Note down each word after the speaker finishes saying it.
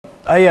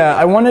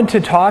I wanted to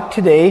talk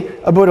today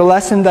about a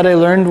lesson that I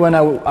learned when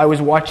I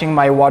was watching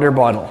my water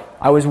bottle.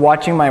 I was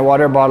watching my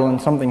water bottle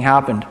and something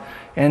happened.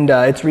 And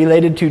it's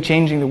related to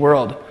changing the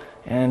world.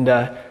 And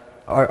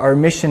our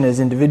mission as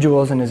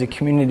individuals and as a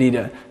community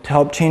to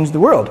help change the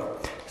world.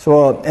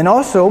 So, and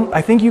also,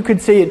 I think you could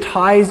say it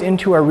ties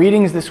into our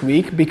readings this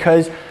week,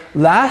 because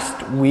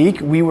last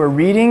week we were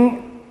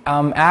reading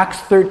Acts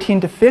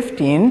 13 to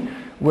 15,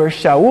 where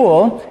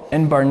Shaul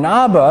and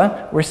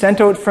Barnabas were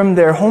sent out from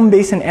their home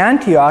base in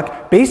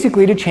Antioch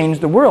basically to change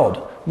the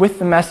world with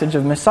the message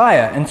of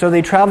Messiah. And so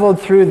they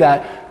traveled through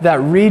that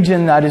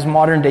region that is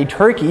modern-day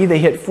Turkey. They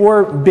hit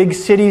 4 big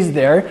cities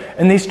there,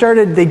 and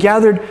they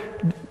gathered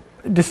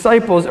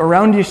disciples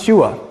around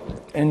Yeshua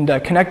and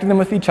connected them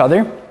with each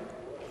other.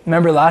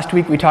 Remember last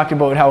week we talked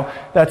about how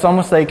that's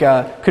almost like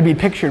could be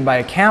pictured by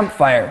a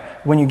campfire.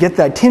 When you get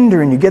that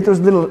tinder and you get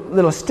those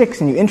little sticks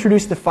and you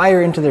introduce the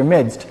fire into their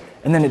midst,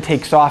 and then it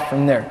takes off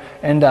from there.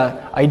 And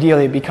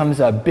ideally it becomes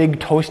a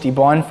big toasty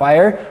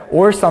bonfire,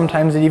 or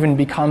sometimes it even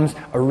becomes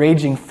a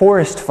raging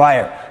forest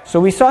fire. So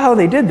we saw how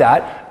they did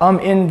that.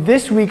 In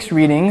this week's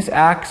readings,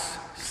 Acts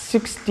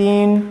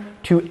 16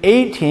 to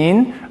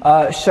 18,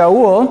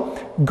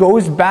 Shaul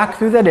goes back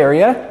through that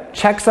area,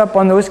 checks up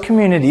on those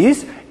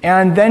communities,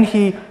 and then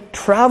he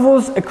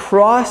travels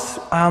across,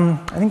 I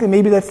think that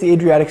maybe that's the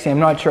Adriatic Sea, I'm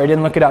not sure, I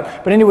didn't look it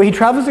up. But anyway, he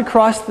travels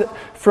across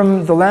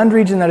from the land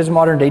region that is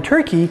modern-day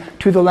Turkey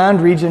to the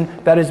land region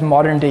that is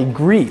modern-day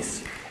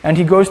Greece. And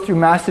he goes through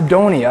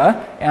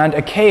Macedonia and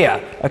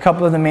Achaia, a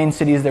couple of the main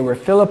cities. There were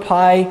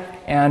Philippi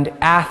and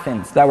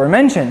Athens that were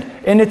mentioned.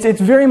 And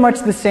it's very much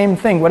the same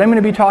thing. What I'm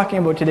going to be talking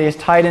about today is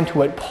tied into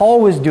what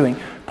Paul was doing.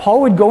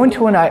 Paul would go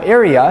into an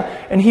area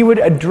and he would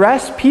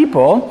address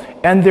people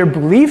and their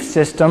belief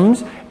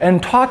systems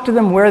and talk to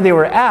them where they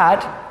were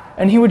at,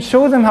 and he would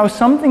show them how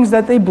some things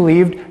that they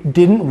believed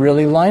didn't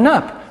really line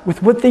up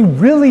with what they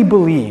really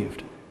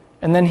believed.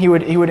 And then he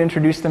would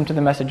introduce them to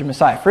the message of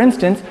Messiah. For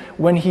instance,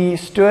 when he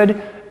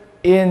stood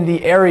in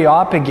the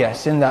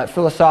Areopagus, in that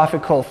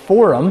philosophical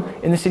forum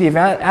in the city of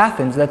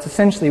Athens, that's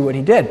essentially what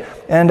he did.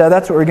 And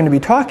that's what we're going to be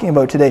talking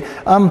about today.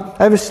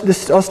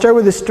 I'll start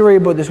with this story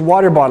about this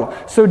water bottle.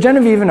 So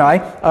Genevieve and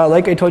I,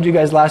 like I told you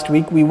guys last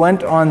week, we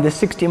went on the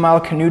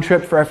 60-mile canoe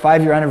trip for our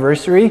 5-year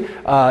anniversary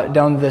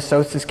down the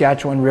South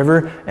Saskatchewan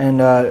River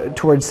and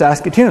towards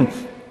Saskatoon.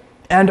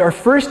 And our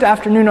first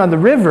afternoon on the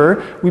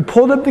river, we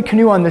pulled up the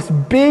canoe on this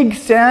big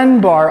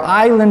sandbar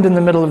island in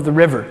the middle of the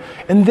river.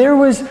 And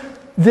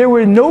there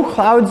were no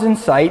clouds in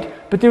sight,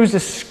 but there was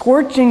a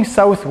scorching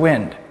south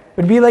wind. It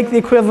would be like the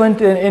equivalent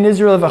in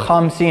Israel of a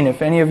Khamsin.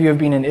 If any of you have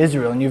been in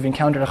Israel and you've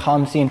encountered a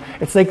Khamsin,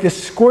 it's like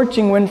this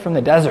scorching wind from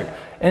the desert.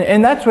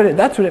 And that's what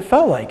it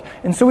felt like.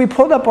 And so we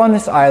pulled up on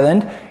this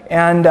island,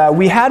 and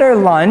we had our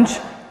lunch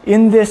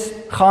in this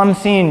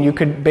Khamsin, you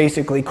could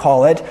basically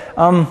call it.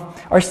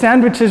 Our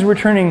sandwiches were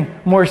turning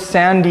more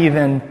sandy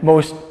than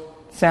most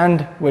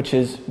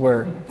sandwiches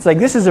were. It's like,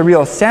 this is a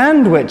real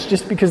sandwich,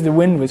 just because the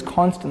wind was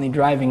constantly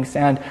driving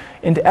sand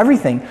into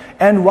everything.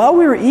 And while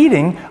we were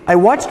eating, I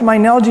watched my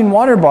Nalgene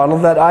water bottle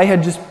that I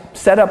had just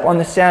set up on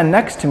the sand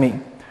next to me.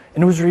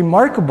 And it was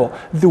remarkable.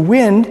 The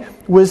wind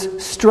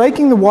was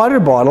striking the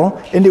water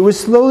bottle, and it was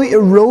slowly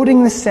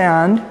eroding the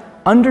sand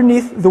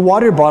underneath the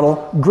water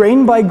bottle,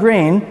 grain by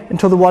grain,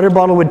 until the water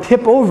bottle would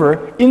tip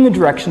over in the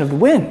direction of the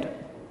wind.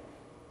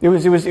 It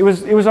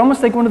was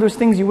almost like one of those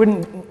things you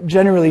wouldn't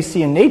generally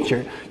see in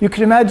nature. You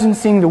could imagine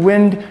seeing the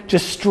wind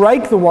just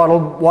strike the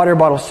water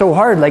bottle so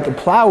hard, like a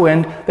plow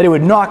wind, that it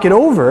would knock it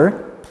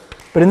over.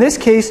 But in this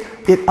case,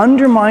 it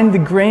undermined the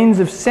grains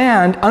of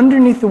sand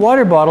underneath the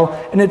water bottle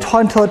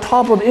until it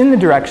toppled in the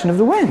direction of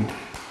the wind.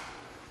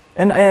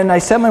 And I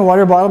set my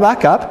water bottle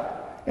back up,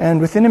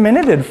 and within a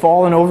minute it had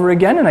fallen over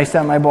again, and I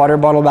set my water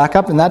bottle back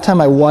up, and that time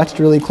I watched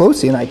really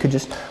closely, and I could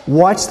just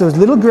watch those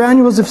little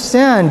granules of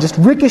sand just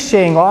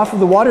ricocheting off of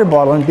the water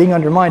bottle and being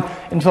undermined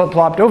until it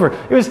plopped over.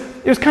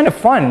 It was kind of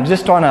fun,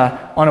 just on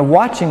a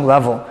watching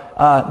level.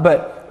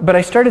 But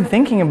I started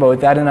thinking about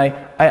that, and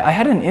I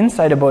had an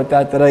insight about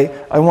that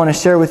I want to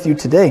share with you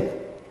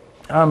today.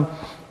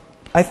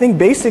 I think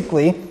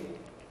basically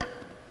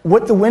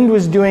what the wind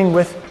was doing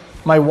with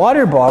my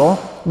water bottle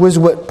was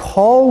what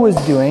Paul was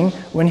doing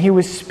when he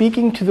was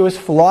speaking to those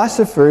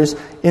philosophers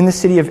in the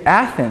city of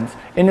Athens.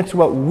 And it's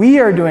what we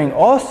are doing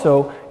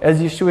also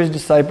as Yeshua's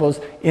disciples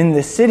in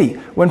this city.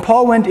 When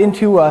Paul went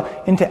into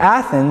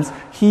Athens,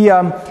 he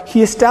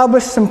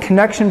established some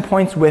connection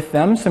points with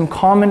them, some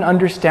common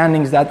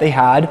understandings that they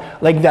had,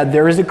 like that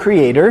there is a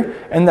creator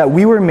and that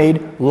we were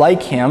made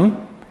like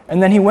him.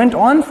 And then he went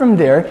on from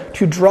there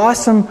to draw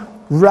some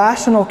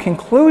rational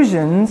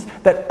conclusions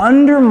that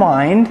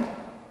undermined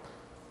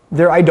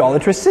their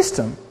idolatrous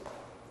system,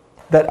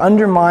 that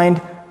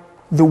undermined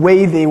the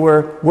way they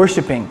were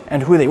worshiping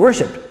and who they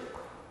worshiped.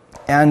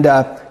 And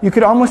you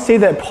could almost say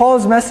that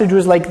Paul's message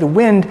was like the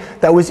wind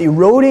that was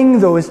eroding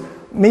those,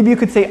 maybe you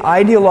could say,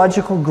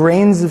 ideological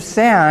grains of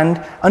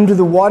sand under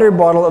the water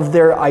bottle of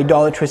their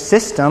idolatrous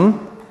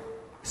system,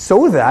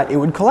 so that it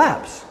would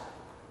collapse,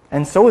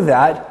 and so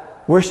that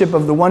worship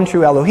of the one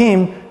true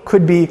Elohim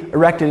could be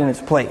erected in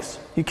its place.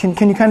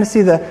 Can you kind of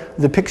see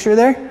the picture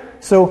there?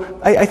 So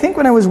I think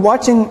when I was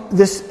watching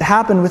this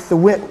happen with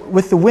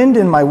the wind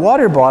in my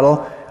water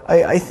bottle,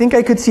 I think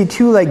I could see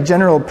two like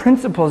general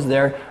principles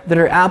there that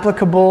are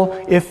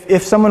applicable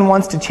if someone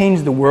wants to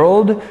change the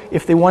world,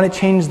 if they want to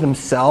change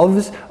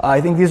themselves.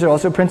 I think these are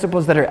also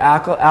principles that are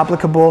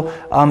applicable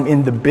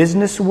in the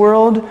business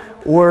world,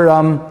 or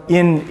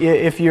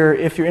if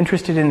you're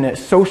interested in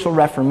social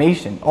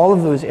reformation. All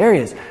of those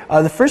areas.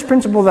 The first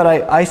principle that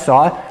I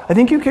saw, I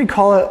think you could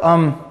call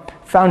it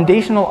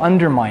foundational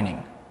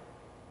undermining.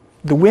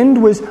 The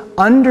wind was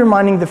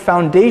undermining the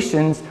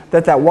foundations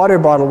that water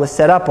bottle was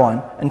set up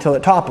on until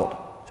it toppled.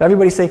 So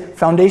everybody say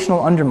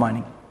foundational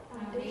undermining.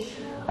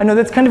 Foundational. I know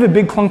that's kind of a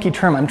big clunky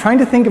term. I'm trying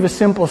to think of a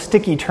simple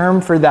sticky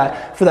term for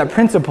that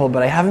principle,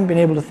 but I haven't been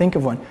able to think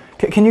of one.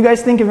 Can you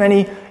guys think of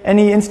any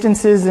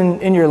instances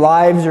in your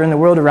lives or in the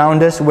world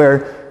around us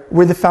where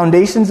the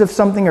foundations of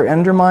something are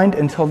undermined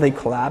until they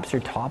collapse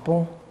or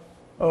topple?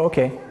 Oh,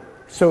 okay.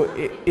 So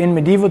in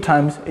medieval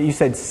times, you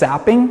said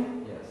sapping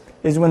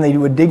is when they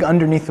would dig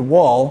underneath the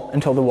wall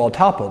until the wall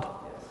toppled.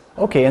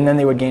 Okay, and then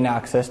they would gain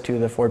access to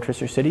the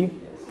fortress or city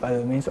by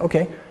the means.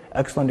 Okay,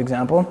 excellent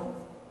example.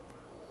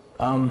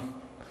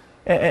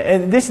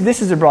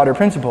 This is a broader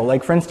principle.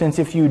 Like, for instance,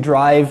 if you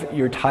drive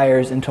your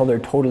tires until they're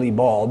totally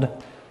bald,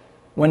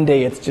 one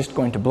day it's just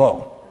going to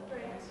blow.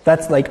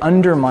 That's like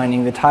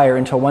undermining the tire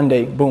until one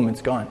day, boom,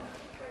 it's gone.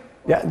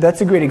 Yeah,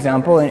 that's a great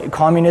example. In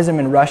communism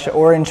in Russia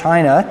or in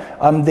China,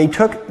 they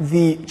took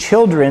the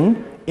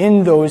children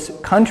in those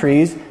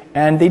countries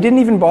and they didn't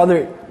even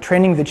bother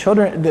training the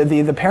children,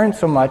 the parents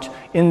so much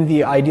in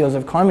the ideals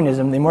of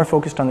communism. They more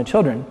focused on the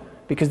children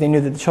because they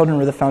knew that the children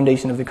were the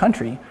foundation of the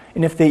country.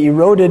 And if they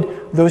eroded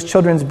those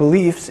children's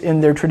beliefs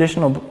in their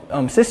traditional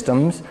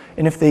systems,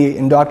 and if they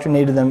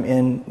indoctrinated them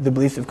in the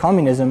beliefs of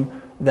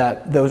communism,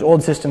 that those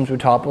old systems would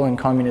topple and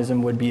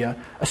communism would be a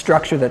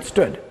structure that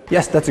stood.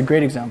 Yes, that's a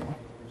great example.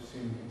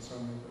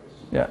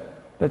 Yeah,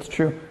 that's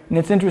true. And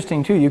it's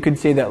interesting too, you could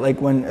say that like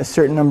when a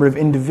certain number of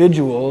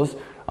individuals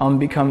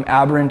become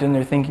aberrant in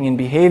their thinking and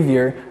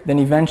behavior, then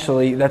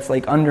eventually that's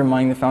like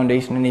undermining the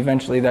foundation, and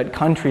eventually that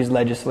country's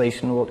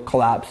legislation will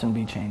collapse and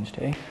be changed.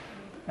 Hey,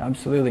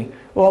 absolutely.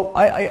 Well,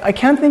 I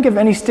can't think of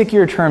any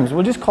stickier terms.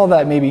 We'll just call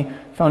that maybe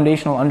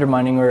foundational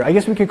undermining, or I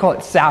guess we could call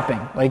it sapping,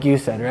 like you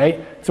said, right?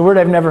 It's a word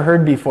I've never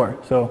heard before,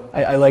 so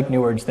I like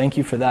new words. Thank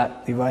you for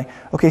that, Levi.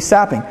 Okay,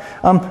 sapping.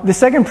 The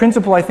second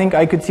principle I think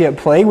I could see at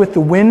play with the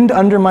wind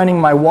undermining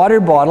my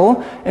water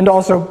bottle, and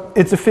also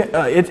it's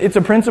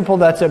a principle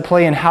that's at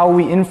play in how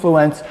we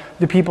influence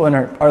the people in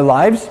our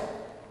lives,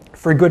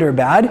 for good or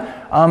bad.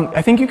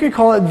 I think you could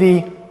call it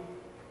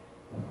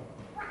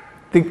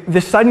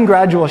the sudden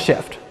gradual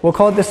shift. We'll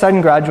call it the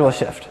sudden gradual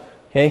shift.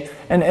 Okay,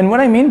 and what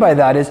I mean by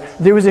that is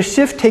there was a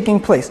shift taking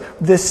place.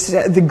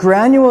 The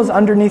granules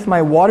underneath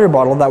my water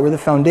bottle that were the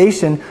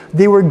foundation,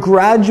 they were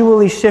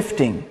gradually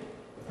shifting.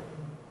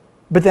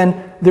 But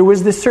then there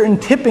was this certain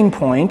tipping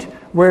point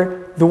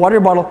where the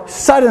water bottle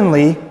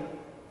suddenly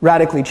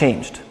radically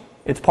changed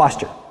its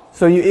posture.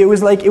 So it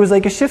was like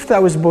a shift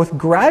that was both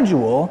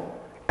gradual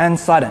and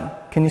sudden.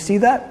 Can you see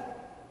that?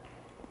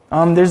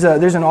 There's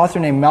an author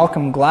named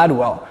Malcolm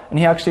Gladwell, and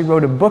he actually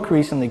wrote a book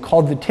recently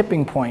called The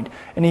Tipping Point,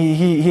 and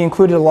he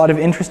included a lot of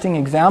interesting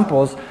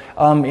examples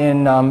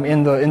in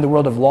the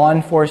world of law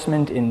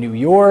enforcement in New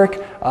York,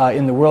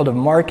 in the world of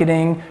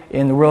marketing,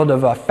 in the world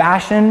of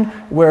fashion,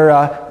 where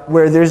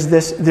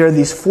there are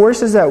these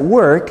forces at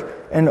work,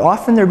 and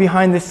often they're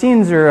behind the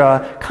scenes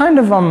or kind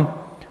of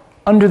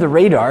under the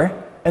radar,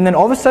 and then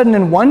all of a sudden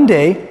in one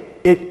day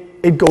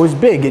it goes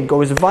big, it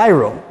goes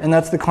viral, and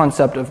that's the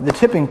concept of the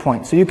tipping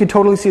point. So you could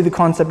totally see the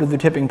concept of the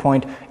tipping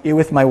point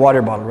with my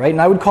water bottle, right? And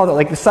I would call that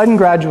like the sudden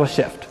gradual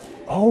shift.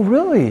 Oh,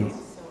 really?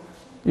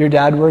 Your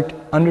dad worked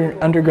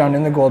underground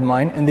in the gold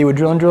mine, and they would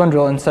drill and drill and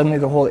drill, and suddenly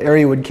the whole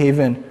area would cave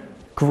in.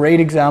 Great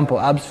example,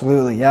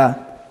 absolutely,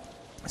 yeah.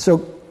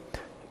 So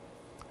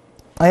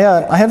I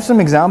have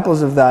some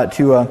examples of that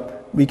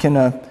we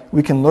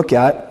can look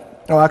at.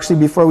 Oh, actually,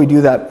 before we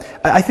do that,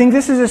 I think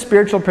this is a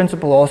spiritual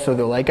principle also,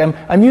 though. Like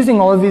I'm using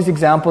all of these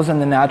examples in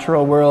the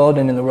natural world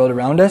and in the world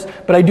around us,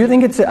 but I do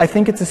think it's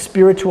a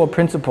spiritual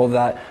principle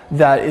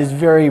that is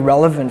very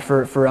relevant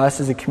for us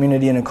as a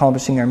community in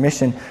accomplishing our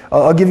mission.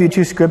 I'll give you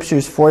two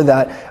scriptures for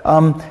that.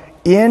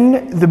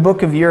 In the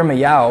book of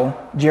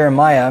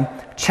Jeremiah,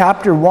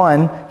 chapter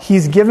 1,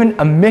 he's given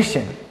a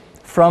mission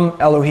from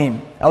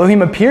Elohim.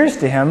 Elohim appears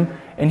to him,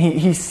 and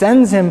he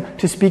sends him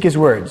to speak his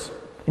words.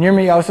 And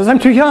Yirmiyahu says, "I'm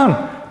too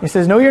young." He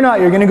says, "No, you're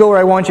not. You're going to go where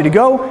I want you to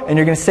go, and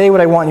you're going to say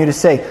what I want you to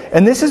say."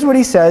 And this is what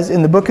he says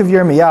in the book of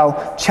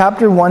Yirmiyahu,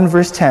 chapter 1,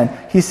 verse 10.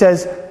 He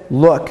says,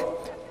 "Look,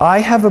 I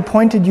have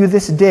appointed you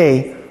this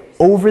day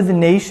over the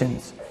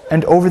nations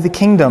and over the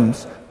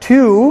kingdoms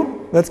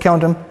to," let's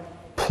count them,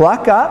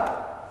 "pluck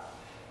up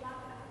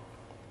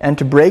and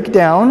to break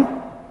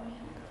down,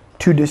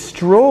 to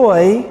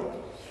destroy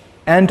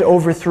and to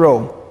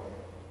overthrow,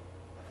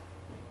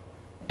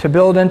 to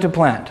build and to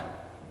plant."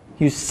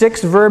 Use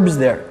 6 verbs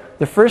there.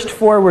 The first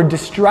 4 were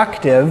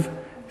destructive,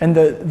 and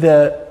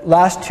the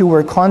last two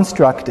were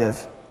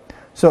constructive.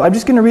 So I'm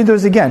just going to read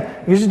those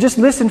again. You should just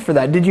listen for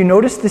that. Did you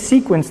notice the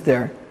sequence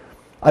there?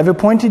 I've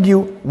appointed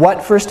you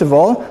what, first of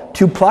all?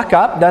 To pluck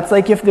up. That's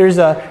like if there's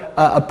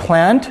a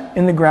plant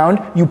in the ground,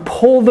 you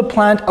pull the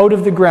plant out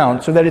of the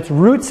ground so that its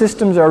root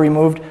systems are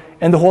removed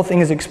and the whole thing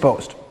is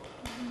exposed.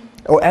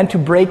 Oh, and to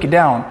break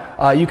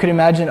down. You could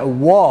imagine a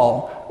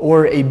wall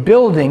or a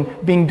building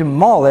being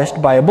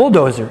demolished by a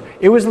bulldozer.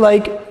 It was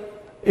like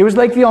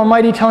the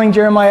Almighty telling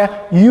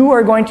Jeremiah, you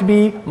are going to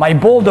be my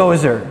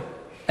bulldozer.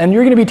 And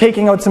you're going to be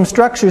taking out some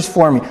structures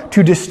for me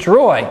to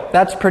destroy.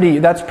 That's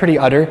pretty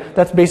utter.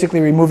 That's basically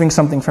removing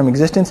something from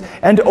existence.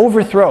 And to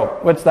overthrow.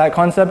 What's that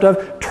concept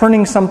of?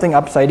 Turning something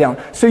upside down.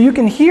 So you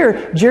can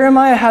hear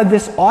Jeremiah had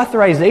this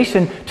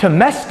authorization to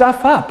mess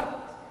stuff up.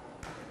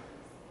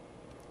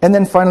 And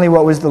then finally,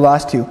 what was the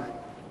last two?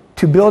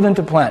 To build and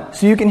to plant.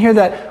 So you can hear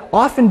that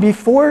often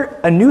before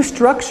a new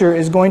structure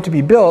is going to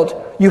be built,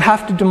 you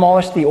have to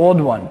demolish the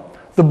old one.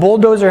 The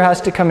bulldozer has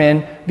to come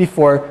in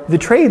before the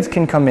trades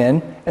can come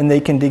in and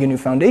they can dig a new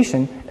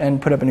foundation and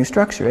put up a new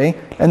structure, eh?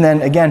 And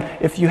then again,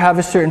 if you have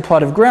a certain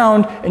plot of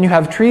ground and you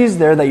have trees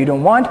there that you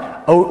don't want,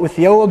 out with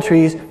the old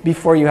trees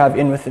before you have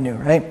in with the new,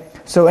 right?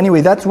 So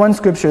anyway, that's one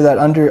scripture that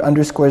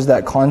underscores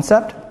that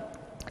concept.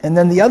 And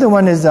then the other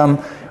one is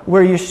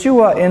where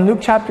Yeshua in Luke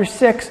chapter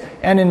 6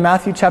 and in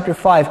Matthew chapter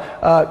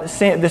 5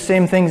 say the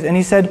same things. And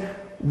he said,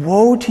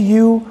 woe to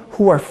you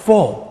who are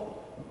full,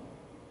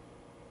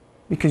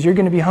 because you're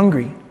going to be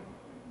hungry.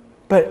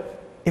 But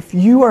if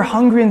you are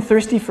hungry and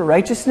thirsty for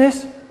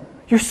righteousness,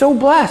 you're so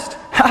blessed.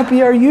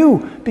 Happy are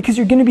you, because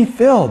you're going to be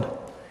filled.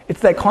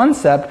 It's that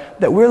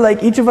concept that we're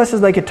like, each of us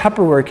is like a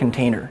Tupperware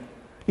container.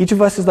 Each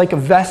of us is like a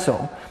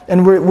vessel.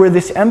 And we're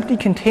this empty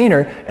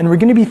container, and we're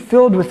going to be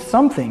filled with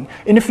something.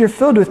 And if you're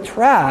filled with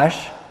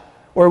trash,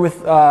 or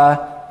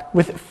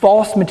with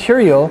false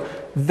material,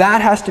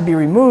 that has to be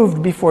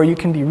removed before you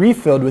can be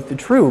refilled with the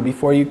true,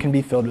 before you can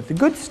be filled with the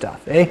good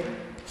stuff, eh?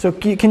 So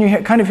can you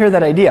kind of hear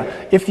that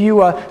idea? If you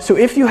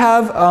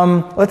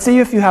have, let's say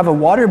if you have a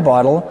water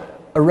bottle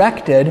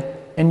erected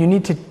and you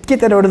need to get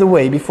that out of the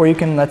way before you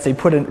can, let's say,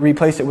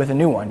 replace it with a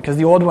new one, because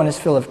the old one is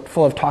full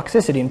of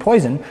toxicity and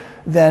poison,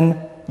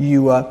 then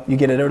you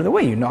get it out of the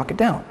way, you knock it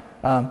down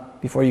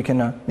before you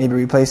can maybe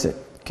replace it.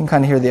 You can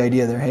kind of hear the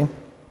idea there, hey?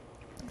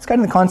 It's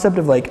kind of the concept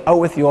of like out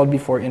with the old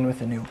before in with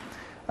the new.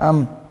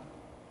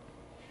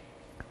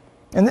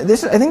 And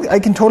this, I think I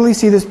can totally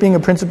see this being a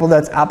principle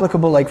that's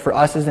applicable like for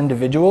us as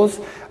individuals,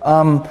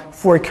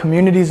 for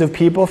communities of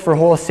people, for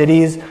whole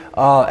cities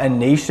and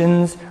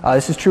nations.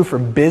 This is true for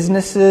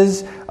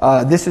businesses.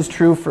 This is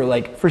true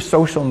for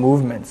social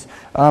movements.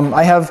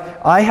 I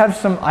have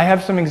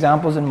some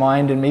examples in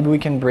mind, and maybe we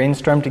can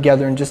brainstorm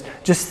together and just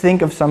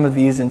think of some of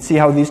these and see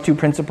how these two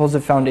principles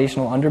of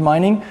foundational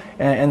undermining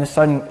and the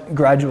sudden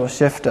gradual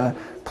shift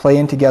play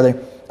in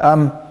together.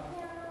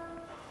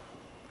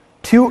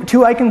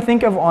 Two I can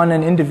think of on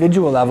an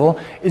individual level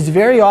is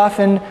very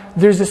often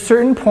there's a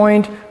certain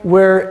point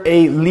where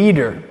a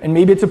leader, and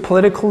maybe it's a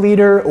political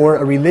leader or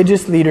a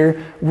religious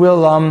leader,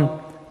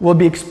 will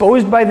be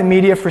exposed by the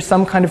media for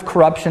some kind of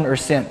corruption or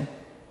sin.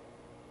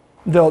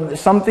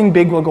 Something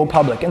big will go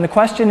public. And the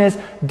question is,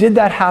 did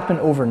that happen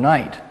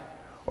overnight?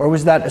 Or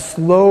was that a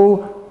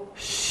slow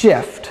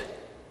shift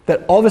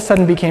that all of a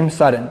sudden became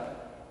sudden?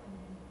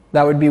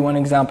 That would be one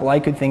example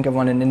I could think of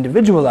on an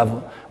individual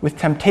level. With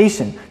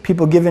temptation,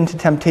 people give in to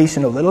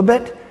temptation a little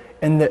bit,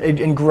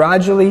 and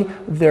gradually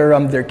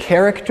their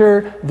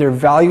character, their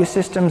value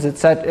systems,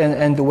 etc.,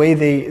 and the way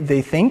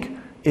they think,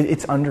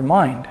 it's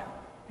undermined.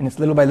 And it's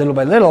little by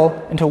little,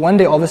 until one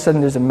day all of a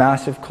sudden there's a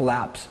massive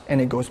collapse, and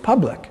it goes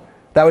public.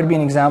 That would be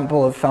an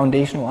example of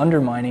foundational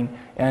undermining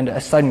and a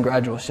sudden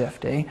gradual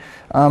shift. And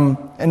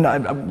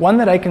one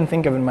that I can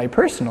think of in my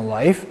personal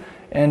life,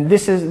 and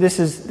this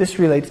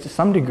relates to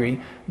some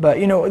degree, but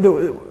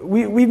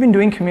we've been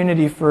doing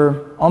community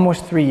for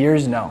almost 3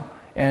 years now,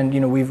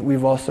 and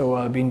we've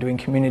also been doing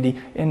community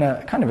in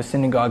a kind of a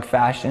synagogue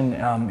fashion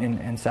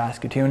in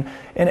Saskatoon,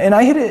 and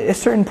I hit a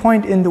certain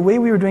point in the way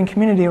we were doing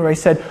community where I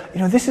said,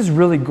 this is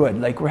really good.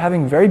 Like, we're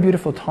having very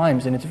beautiful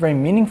times, and it's very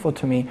meaningful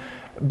to me.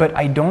 But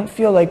I don't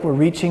feel like we're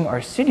reaching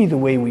our city the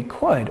way we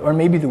could, or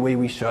maybe the way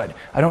we should.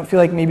 I don't feel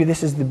like maybe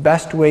this is the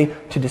best way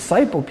to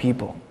disciple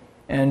people.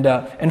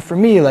 And for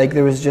me, like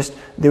it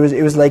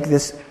was like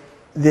this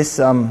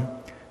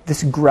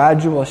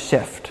gradual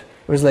shift.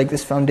 It was like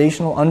this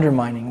foundational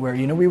undermining where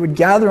we would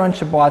gather on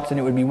Shabbats and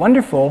it would be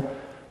wonderful,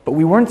 but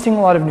we weren't seeing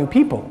a lot of new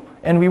people,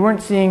 and we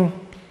weren't seeing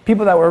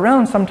people that were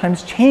around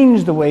sometimes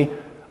change the way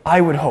I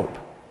would hope.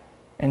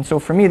 And so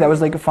for me, that was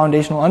like a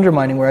foundational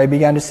undermining where I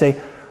began to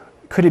say,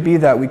 could it be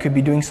that we could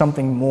be doing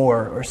something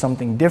more or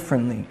something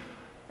differently?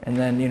 And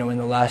then, in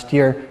the last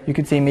year, you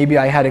could say maybe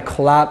I had a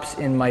collapse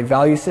in my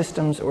value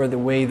systems or the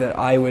way that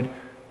I would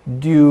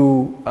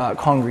do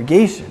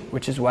congregation,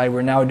 which is why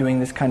we're now doing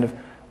this kind of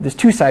this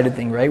two-sided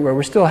thing, right? Where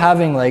we're still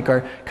having like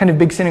our kind of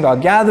big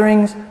synagogue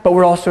gatherings, but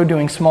we're also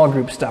doing small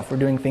group stuff. We're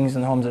doing things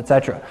in the homes,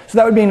 etc. So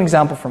that would be an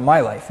example from my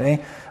life, eh?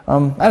 I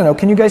don't know,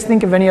 can you guys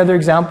think of any other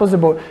examples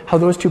about how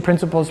those two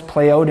principles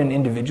play out in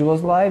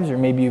individuals' lives, or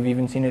maybe you've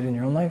even seen it in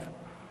your own life?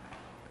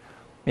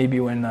 Maybe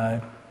when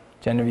I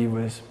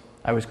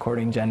was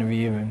courting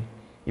Genevieve, and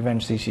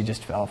eventually she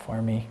just fell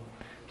for me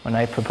when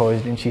I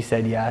proposed and she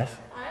said yes.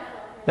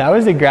 That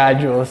was a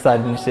gradual,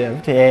 sudden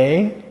shift,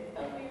 eh?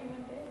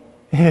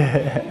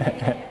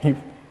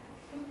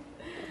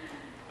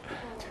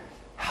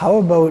 How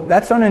about,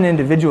 that's on an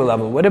individual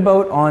level. What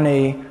about on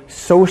a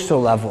social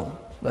level?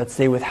 Let's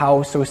say with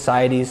how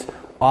societies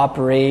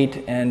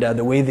operate and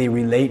the way they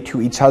relate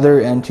to each other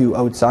and to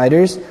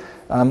outsiders.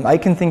 I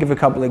can think of a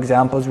couple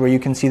examples where you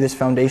can see this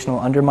foundational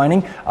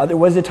undermining. There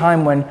was a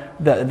time when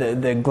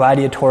the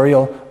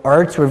gladiatorial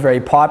arts were very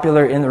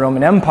popular in the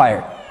Roman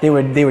Empire. They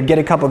would get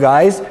a couple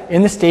guys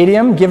in the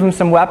stadium, give them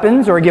some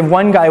weapons, or give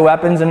one guy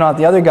weapons and not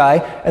the other guy,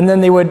 and then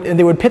they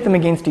would pit them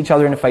against each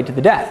other in a fight to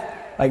the death.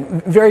 Like,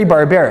 very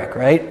barbaric,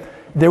 right?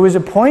 There was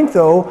a point,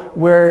 though,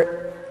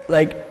 where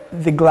like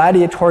the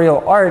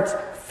gladiatorial arts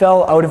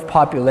fell out of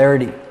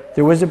popularity.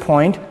 There was a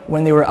point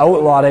when they were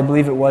outlawed, I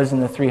believe it was in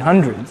the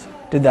 300s.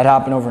 Did that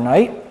happen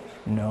overnight?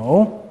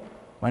 No.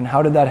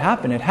 How did that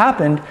happen? It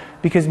happened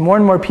because more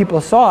and more people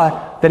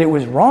saw that it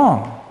was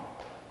wrong.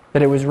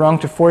 That it was wrong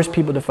to force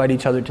people to fight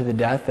each other to the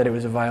death, that it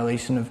was a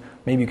violation of,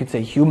 maybe you could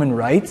say, human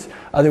rights.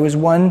 There's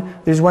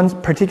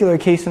one particular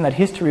case in that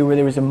history where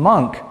there was a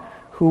monk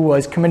who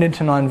was committed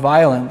to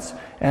nonviolence,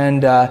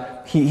 and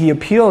he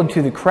appealed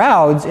to the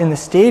crowds in the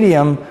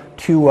stadium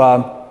to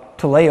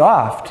lay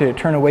off, to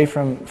turn away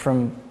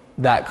from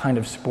that kind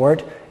of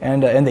sport,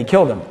 and they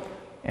killed him.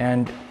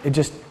 And it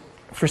just,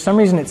 for some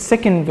reason, it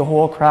sickened the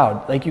whole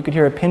crowd. Like, you could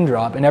hear a pin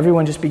drop, and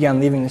everyone just began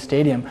leaving the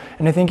stadium.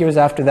 And I think it was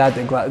after that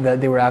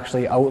that they were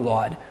actually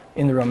outlawed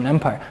in the Roman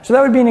Empire. So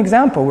that would be an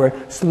example where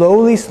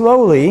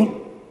slowly,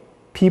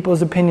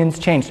 people's opinions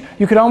changed.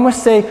 You could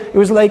almost say it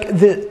was like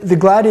the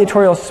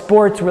gladiatorial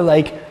sports were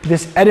like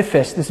this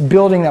edifice, this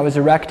building that was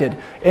erected.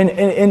 And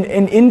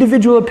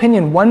individual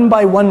opinion, one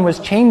by one, was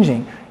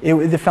changing.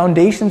 The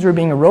foundations were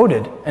being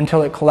eroded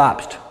until it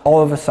collapsed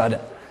all of a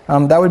sudden.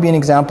 That would be an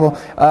example.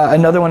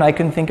 Another one I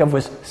can think of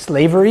was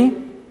slavery.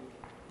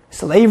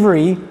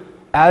 Slavery,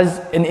 as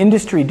an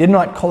industry, did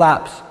not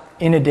collapse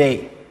in a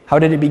day. How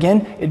did it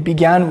begin? It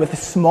began with a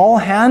small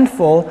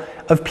handful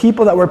of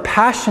people that were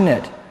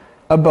passionate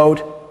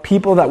about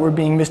people that were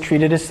being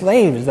mistreated as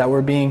slaves, that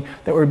were being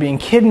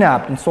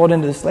kidnapped and sold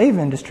into the slave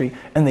industry,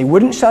 and they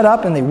wouldn't shut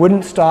up and they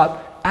wouldn't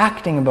stop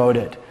acting about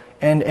it.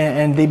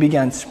 And they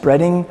began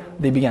spreading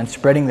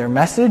their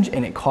message,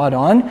 and it caught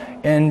on.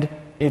 And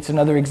it's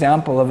another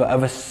example of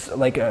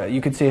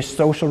you could say a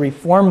social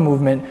reform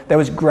movement that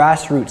was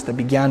grassroots, that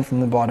began from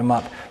the bottom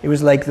up. It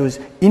was like those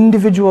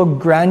individual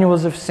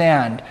granules of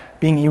sand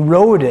being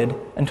eroded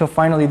until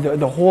finally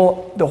the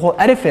whole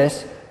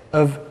edifice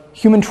of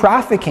human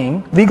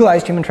trafficking,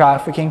 legalized human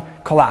trafficking,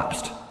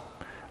 collapsed.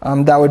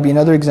 That would be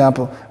another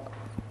example.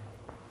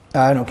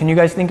 I don't know. Can you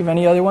guys think of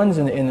any other ones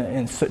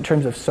in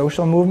terms of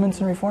social movements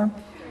and reform?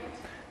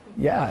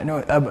 Yeah, no,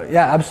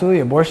 yeah, absolutely.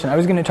 Abortion. I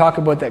was going to talk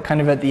about that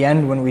kind of at the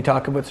end when we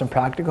talk about some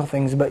practical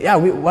things, but yeah,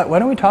 why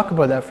don't we talk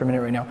about that for a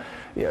minute right now?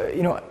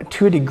 You know,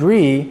 to a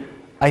degree,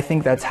 I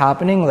think that's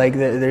happening. Like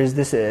there's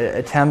this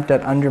attempt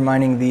at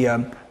undermining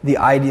the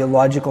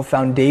ideological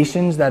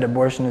foundations that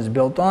abortion is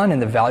built on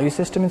and the value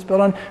system it's built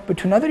on. But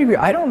to another degree,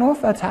 I don't know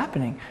if that's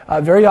happening.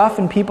 Very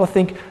often, people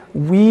think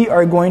we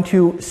are going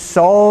to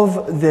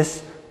solve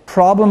this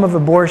problem of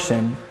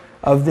abortion,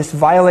 of this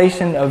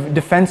violation of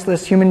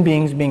defenseless human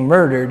beings being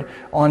murdered,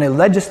 on a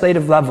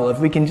legislative level. If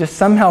we can just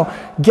somehow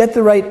get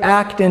the right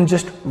act and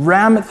just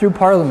ram it through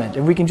Parliament,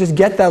 if we can just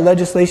get that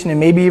legislation, and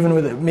maybe even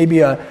with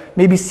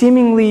maybe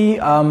seemingly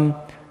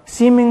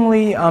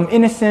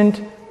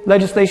innocent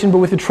legislation, but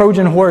with a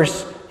Trojan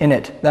horse in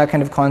it, that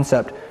kind of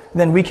concept,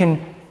 then we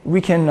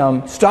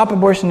can stop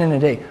abortion in a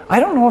day. I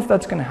don't know if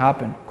that's going to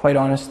happen, quite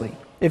honestly.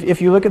 If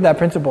you look at that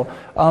principle.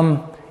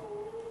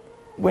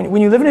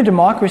 When you live in a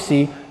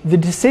democracy, the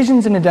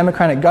decisions in a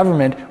democratic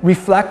government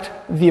reflect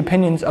the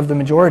opinions of the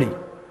majority.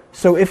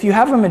 So if you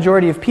have a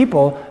majority of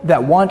people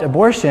that want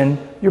abortion,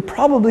 you're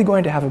probably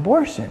going to have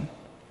abortion,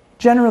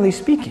 generally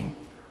speaking.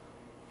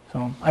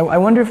 So I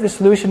wonder if the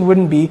solution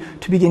wouldn't be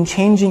to begin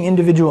changing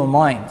individual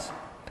minds.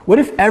 What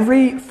if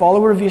every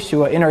follower of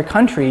Yeshua in our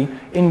country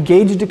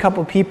engaged a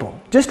couple people,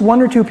 just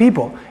one or two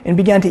people, and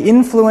began to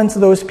influence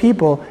those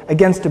people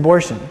against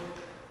abortion?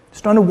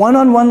 Just on a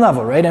one-on-one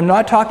level, right? I'm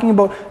not talking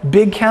about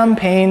big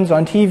campaigns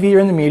on TV or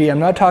in the media. I'm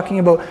not talking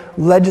about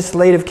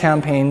legislative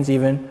campaigns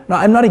even. No,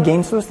 I'm not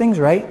against those things,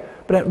 right?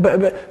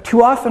 But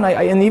too often,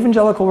 in the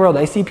evangelical world,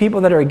 I see people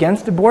that are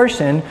against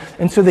abortion,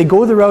 and so they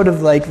go the route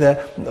of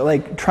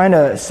trying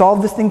to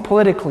solve this thing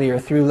politically, or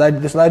through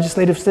this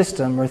legislative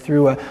system, or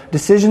through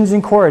decisions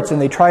in courts,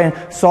 and they try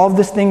and solve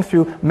this thing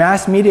through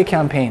mass media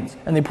campaigns,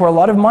 and they pour a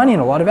lot of money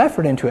and a lot of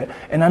effort into it.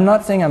 And I'm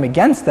not saying I'm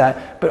against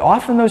that, but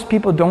often those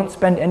people don't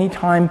spend any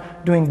time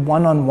doing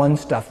one-on-one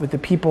stuff with the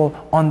people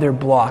on their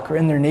block or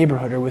in their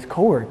neighborhood or with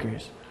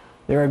coworkers.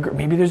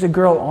 Maybe there's a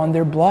girl on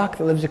their block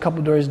that lives a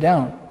couple doors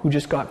down who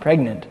just got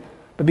pregnant.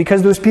 But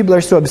because those people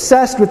are so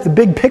obsessed with the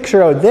big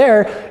picture out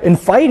there and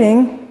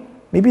fighting,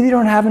 maybe they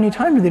don't have any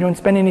time, or they don't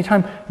spend any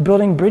time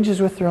building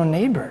bridges with their own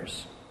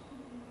neighbors.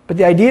 But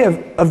the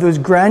idea of those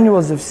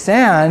granules of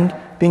sand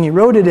being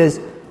eroded is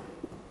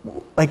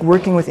like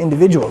working with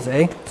individuals,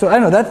 eh? So I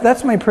don't know,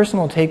 that's my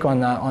personal take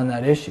on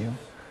that issue.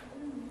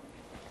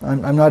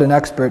 I'm not an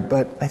expert,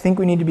 but I think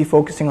we need to be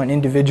focusing on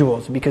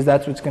individuals, because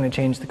that's what's going to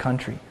change the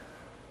country.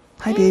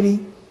 Hi, baby.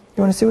 You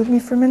want to sit with me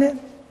for a minute?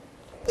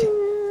 Okay.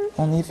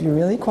 Only if you're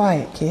really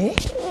quiet, okay?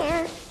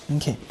 Yeah.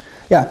 Okay.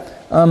 Yeah.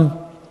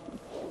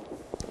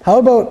 How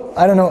about,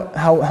 I don't know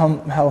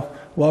how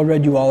well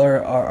read you all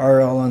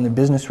are all on the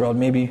business world.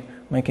 Maybe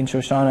Mike and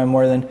Shoshana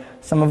more than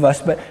some of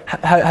us. But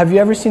have you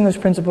ever seen those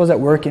principles at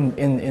work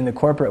in the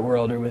corporate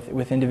world or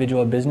with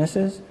individual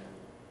businesses?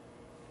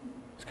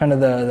 It's kind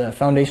of the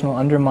foundational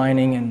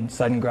undermining and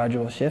sudden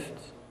gradual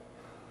shifts.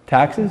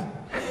 Taxes?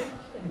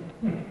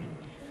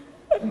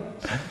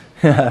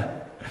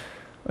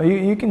 Well,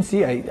 you can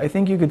see, I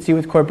think you could see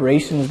with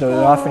corporations, though,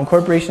 that often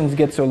corporations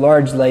get so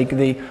large, like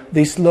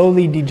they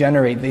slowly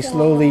degenerate, they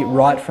slowly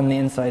rot from the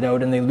inside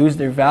out, and they lose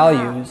their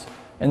values,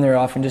 and they're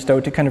often just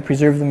out to kind of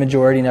preserve the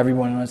majority, and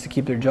everyone wants to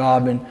keep their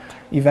job, and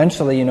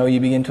eventually, you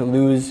begin to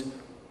lose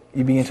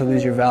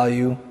your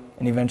value,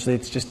 and eventually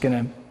it's just going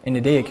to, in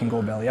a day it can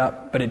go belly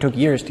up, but it took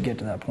years to get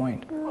to that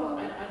point.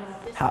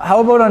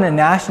 How about on a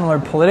national or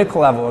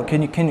political level?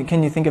 Can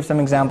you think of some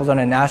examples on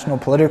a national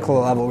political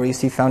level where you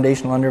see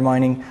foundational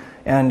undermining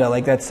and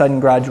like that sudden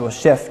gradual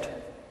shift?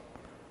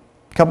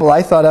 A couple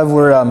I thought of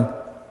were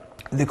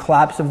the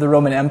collapse of the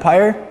Roman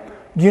Empire.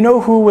 Do you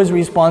know who was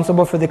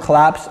responsible for the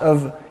collapse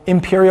of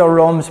Imperial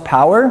Rome's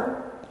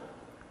power?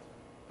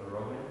 The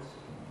Romans.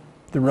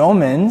 The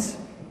Romans.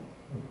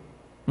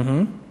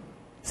 Mm-hmm.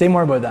 Say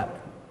more about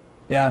that.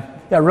 Yeah.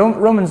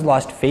 Romans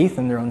lost faith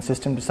in their own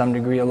system to some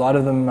degree. A lot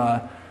of them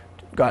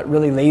got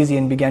really lazy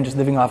and began just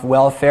living off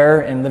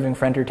welfare and living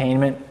for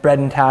entertainment, bread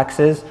and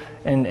taxes,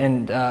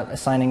 and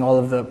assigning all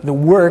of the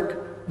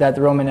work that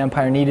the Roman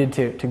Empire needed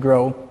to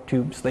grow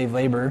to slave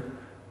labor.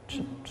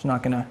 It's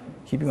not going to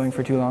keep you going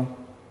for too long.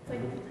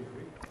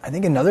 I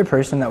think another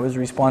person that was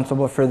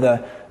responsible for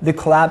the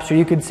collapse, or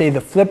you could say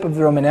the flip of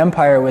the Roman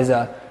Empire, was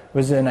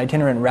an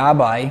itinerant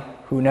rabbi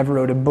who never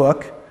wrote a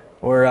book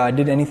or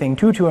did anything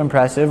too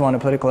impressive on a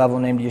political level,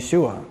 named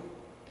Yeshua.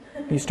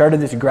 He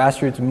started this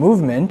grassroots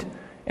movement.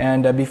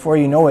 And before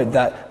you know it,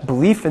 that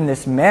belief in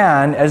this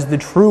man as the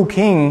true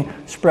king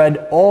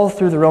spread all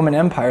through the Roman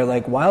Empire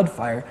like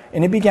wildfire.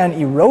 And it began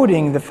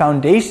eroding the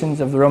foundations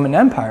of the Roman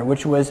Empire,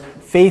 which was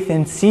faith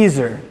in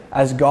Caesar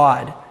as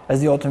God, as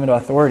the ultimate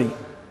authority.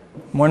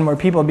 More and more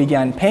people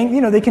began paying,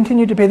 they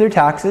continued to pay their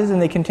taxes,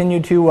 and they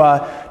continued to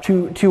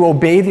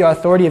obey the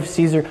authority of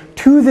Caesar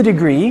to the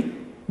degree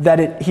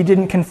that he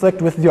didn't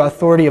conflict with the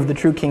authority of the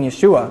true king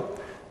Yeshua.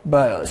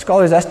 But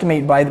scholars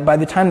estimate by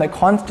the time that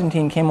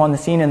Constantine came on the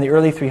scene in the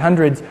early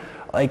 300s,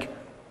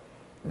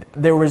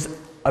 there was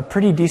a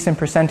pretty decent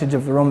percentage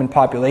of the Roman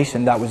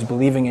population that was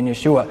believing in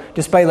Yeshua,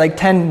 despite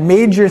 10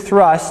 major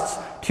thrusts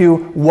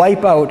to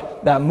wipe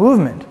out that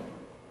movement.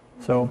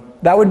 So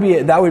that would be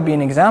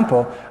an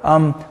example.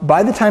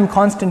 By the time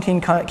Constantine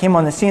came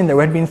on the scene, there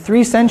had been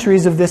 3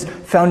 centuries of this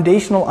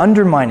foundational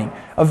undermining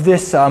of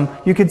this.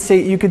 You could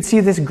see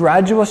this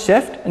gradual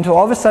shift until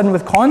all of a sudden,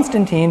 with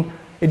Constantine,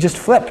 it just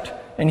flipped.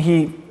 And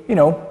he,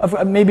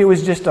 maybe it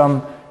was just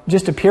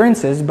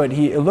appearances, but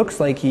it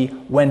looks like he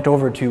went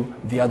over to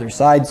the other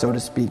side, so to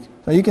speak.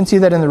 So you can see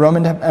that in the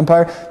Roman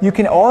Empire. You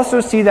can also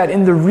see that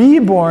in the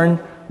reborn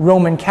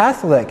Roman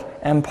Catholic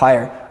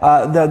Empire.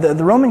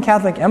 The Roman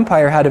Catholic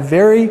Empire had a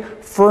very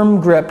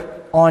firm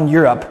grip on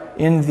Europe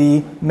in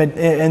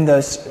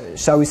the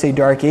shall we say,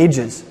 Dark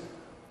Ages.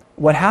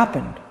 What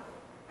happened?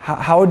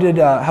 How did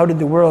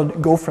the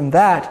world go from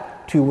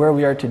that to where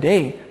we are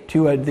today,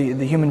 to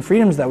the human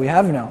freedoms that we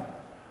have now?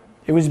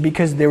 It was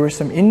because there were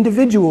some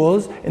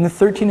individuals in the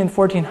 13 and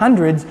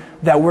 1400s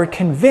that were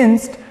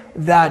convinced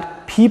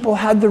that people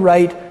had the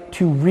right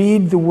to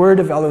read the word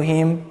of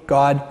Elohim,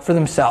 God, for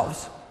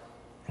themselves.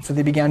 And so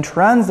they began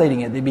translating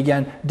it, they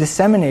began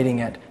disseminating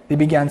it, they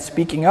began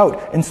speaking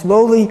out. And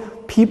slowly,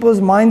 people's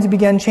minds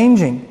began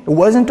changing. It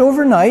wasn't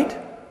overnight,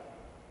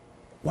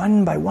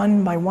 one by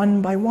one by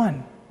one by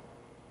one,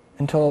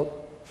 until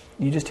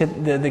you just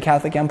hit the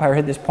Catholic Empire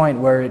hit this point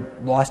where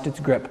it lost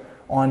its grip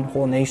on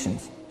whole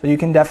nations. So you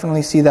can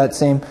definitely see that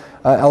same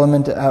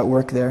element at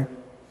work there.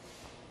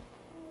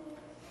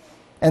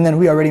 And then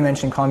we already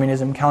mentioned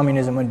communism.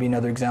 Communism would be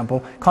another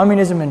example.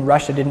 Communism in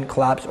Russia didn't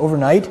collapse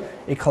overnight.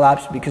 It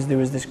collapsed because there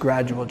was this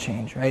gradual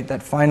change, right,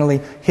 that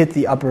finally hit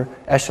the upper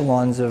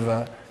echelons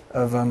of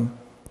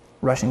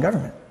Russian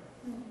government.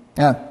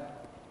 Yeah.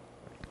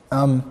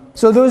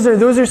 So those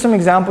are some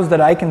examples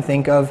that I can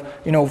think of,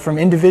 from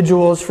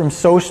individuals, from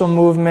social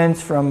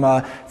movements, from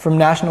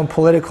national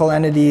political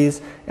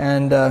entities,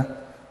 and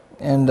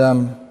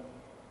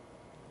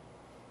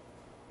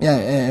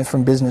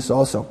from business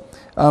also.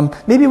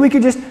 Maybe we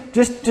could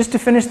just to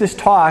finish this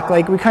talk,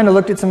 like we kind of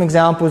looked at some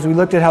examples. We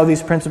looked at how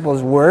these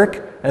principles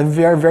work, and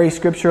very, very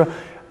scriptural.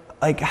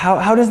 Like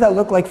how does that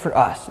look like for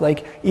us?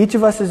 Like each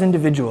of us as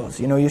individuals.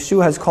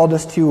 Yeshua has called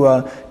us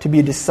to be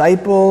a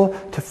disciple,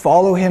 to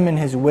follow Him in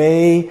His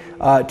way,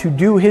 to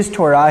do His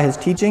Torah, His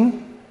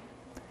teaching,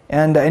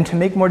 and to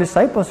make more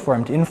disciples for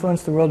Him, to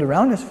influence the world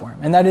around us for Him.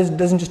 And that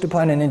doesn't just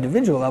apply on an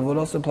individual level, it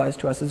also applies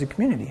to us as a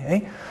community.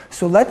 Eh?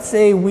 So let's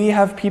say we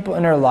have people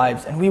in our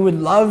lives, and we would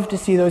love to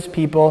see those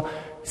people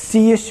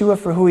see Yeshua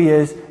for who He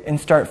is and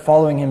start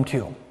following Him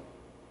too.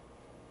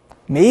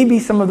 Maybe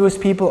some of those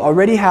people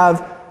already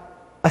have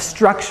a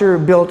structure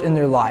built in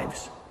their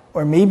lives,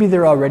 or maybe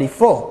they're already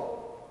full.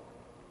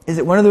 Is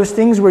it one of those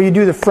things where you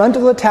do the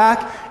frontal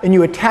attack and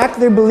you attack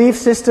their belief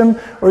system,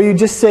 or you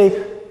just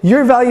say,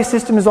 your value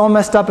system is all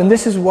messed up and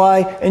this is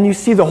why, and you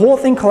see the whole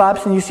thing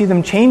collapse and you see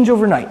them change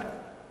overnight?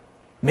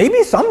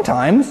 Maybe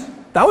sometimes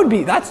that would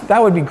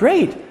be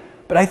great,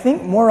 but I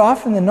think more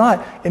often than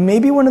not, it may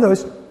be one of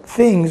those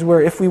things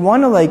where if we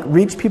want to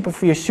reach people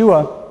for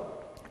Yeshua,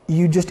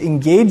 you just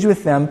engage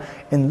with them,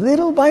 and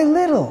little by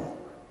little,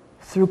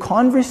 through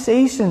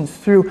conversations,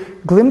 through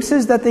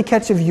glimpses that they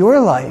catch of your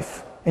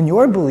life and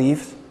your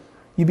beliefs,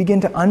 you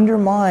begin to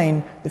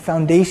undermine the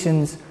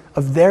foundations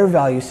of their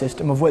value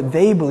system, of what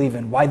they believe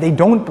in, why they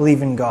don't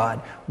believe in God,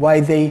 why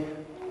they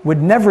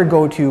would never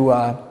go to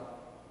a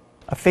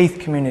faith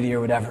community or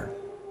whatever.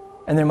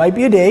 And there might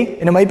be a day,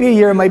 and it might be a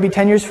year, it might be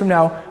 10 years from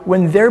now,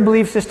 when their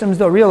belief systems,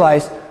 they'll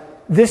realize,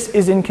 this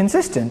is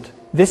inconsistent,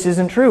 this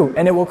isn't true,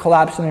 and it will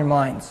collapse in their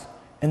minds.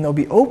 And they'll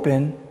be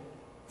open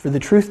for the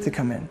truth to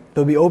come in.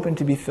 They'll be open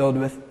to be filled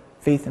with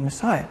faith in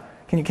Messiah.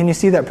 Can you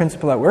see that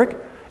principle at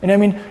work? And I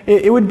mean,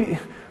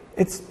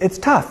 it's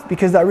tough,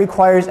 because that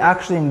requires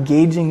actually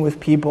engaging with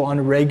people on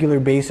a regular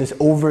basis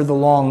over the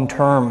long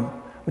term,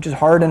 which is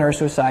hard in our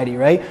society,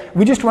 right?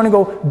 We just want to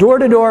go door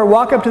to door,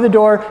 walk up to the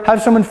door,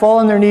 have someone fall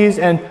on their knees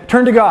and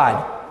turn to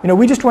God.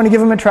 We just want to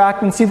give them a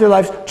tract and see their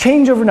lives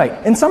change overnight.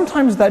 And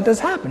sometimes that does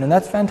happen, and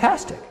that's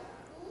fantastic.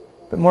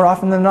 But more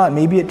often than not,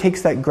 maybe it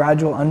takes that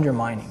gradual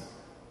undermining.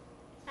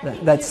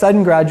 That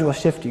sudden gradual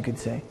shift, you could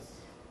say.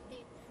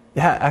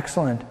 Yeah,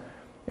 excellent.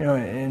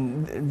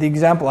 And the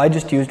example I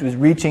just used was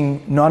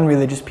reaching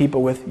non-religious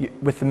people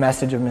with the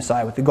message of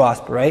Messiah, with the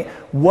gospel, right?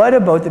 What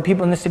about the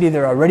people in the city that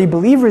are already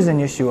believers in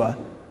Yeshua,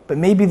 but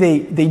maybe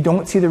they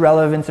don't see the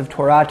relevance of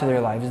Torah to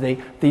their lives.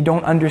 They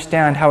don't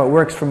understand how it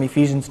works from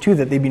Ephesians 2,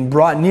 that they've been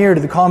brought near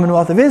to the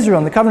commonwealth of Israel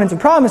and the covenants of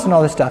promise and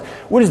all this stuff.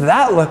 What does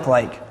that look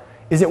like?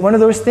 Is it one of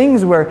those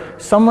things where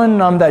someone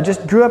that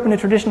just grew up in a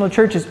traditional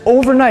church is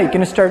overnight going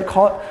to start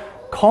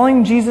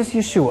calling Jesus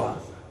Yeshua,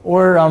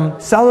 or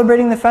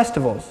celebrating the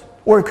festivals?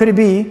 Or could it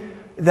be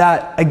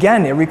that,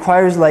 again, it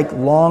requires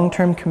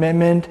long-term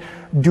commitment,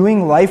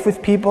 doing life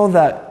with people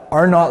that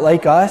are not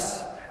like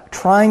us,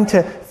 trying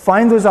to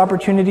find those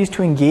opportunities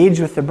to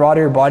engage with the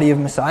broader body of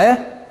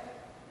Messiah?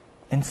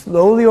 And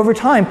slowly over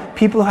time,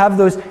 people have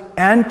those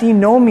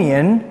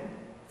antinomian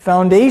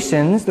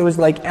foundations, those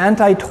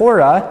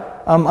anti-Torah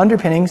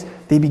underpinnings,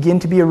 they begin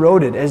to be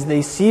eroded as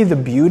they see the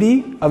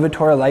beauty of a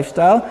Torah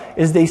lifestyle,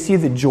 as they see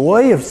the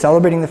joy of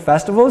celebrating the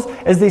festivals,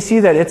 as they see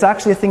that it's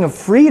actually a thing of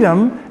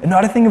freedom and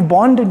not a thing of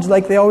bondage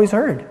like they always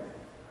heard.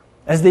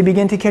 As they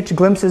begin to catch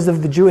glimpses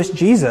of the Jewish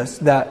Jesus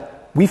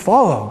that we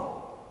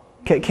follow.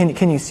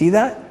 Can you see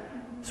that?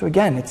 So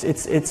again,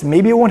 it's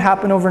maybe it won't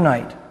happen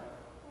overnight.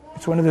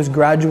 It's one of those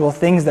gradual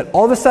things that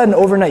all of a sudden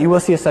overnight you will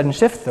see a sudden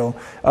shift though,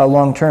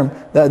 long term.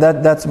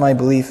 That's my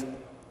belief.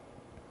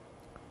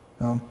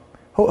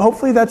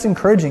 Hopefully that's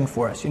encouraging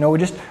for us. We're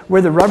just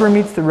where the rubber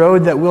meets the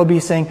road, that we'll be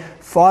saying,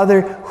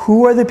 Father,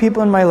 who are the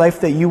people in my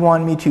life that you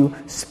want me to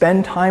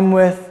spend time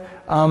with,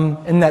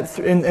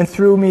 and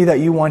through me that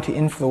you want to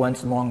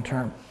influence long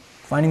term?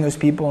 Finding those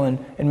people and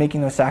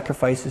making those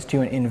sacrifices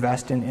to and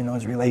invest in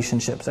those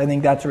relationships. I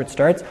think that's where it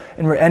starts.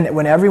 And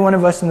when every one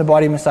of us in the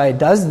body of Messiah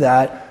does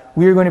that,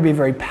 we are going to be a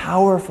very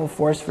powerful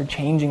force for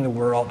changing the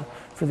world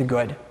for the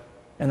good.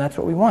 And that's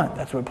what we want.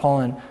 That's what Paul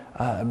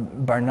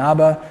and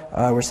Barnabas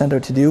were sent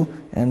out to do,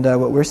 and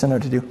what we're sent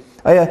out to do.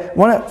 I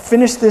want to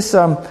finish this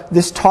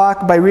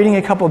talk by reading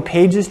a couple of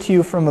pages to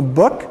you from a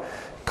book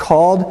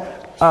called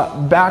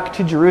Back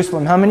to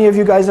Jerusalem. How many of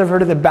you guys have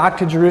heard of the Back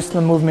to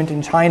Jerusalem movement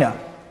in China?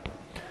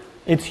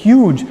 It's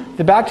huge.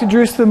 The Back to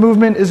Jerusalem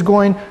movement is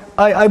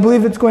I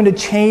believe it's going to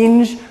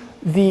change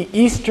the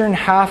eastern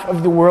half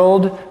of the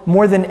world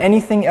more than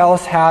anything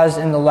else has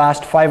in the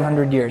last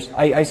 500 years.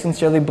 I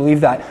sincerely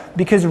believe that.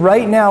 Because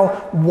right now,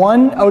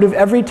 1 out of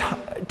every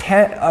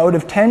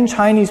 10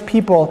 Chinese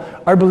people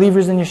are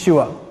believers in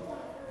Yeshua.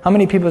 How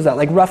many people is that?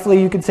 Like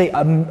roughly you could say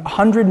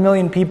 100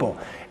 million people.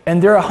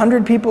 And there are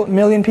 100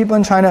 million people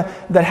in China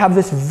that have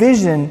this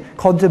vision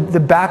called the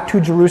Back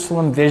to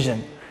Jerusalem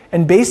vision.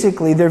 And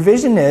basically their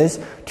vision is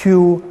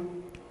to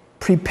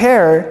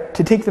prepare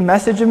to take the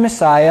message of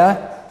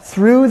Messiah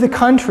through the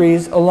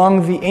countries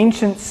along the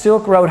ancient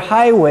Silk Road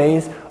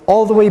highways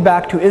all the way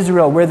back to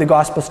Israel where the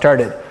gospel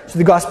started. So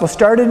the gospel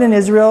started in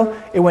Israel,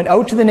 it went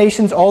out to the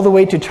nations all the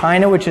way to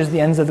China, which is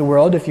the ends of the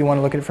world if you want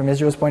to look at it from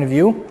Israel's point of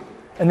view,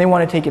 and they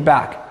want to take it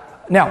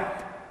back. Now,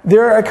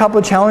 there are a couple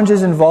of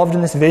challenges involved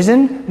in this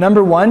vision.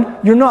 Number one,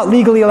 you're not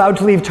legally allowed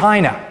to leave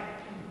China.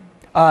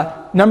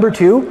 Number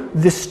two,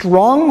 the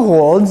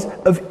strongholds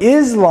of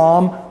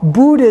Islam,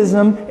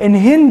 Buddhism, and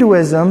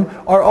Hinduism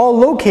are all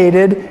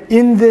located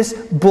in this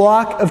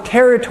block of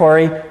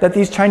territory that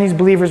these Chinese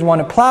believers want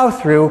to plow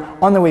through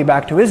on the way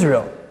back to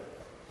Israel.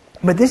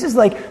 But this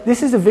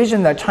is a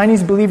vision that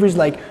Chinese believers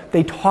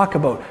they talk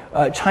about.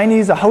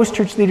 Chinese house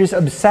church leaders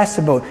obsess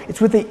about. It's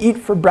what they eat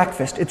for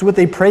breakfast. It's what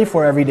they pray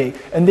for every day.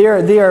 And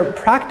they are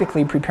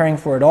practically preparing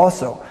for it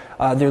also.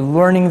 They're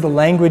learning the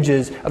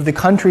languages of the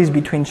countries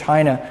between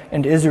China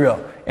and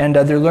Israel. And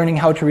they're learning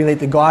how to relate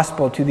the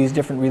gospel to these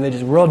different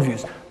religious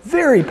worldviews.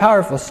 Very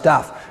powerful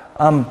stuff.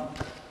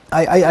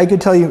 I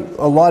could tell you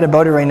a lot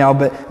about it right now,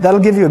 but that'll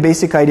give you a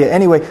basic idea.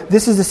 Anyway,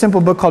 this is a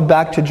simple book called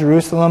Back to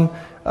Jerusalem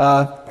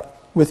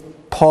with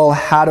Paul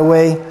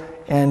Hattaway.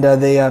 And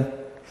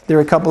there are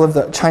a couple of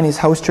the Chinese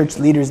house church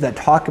leaders that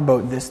talk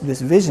about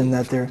this vision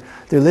that they're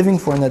living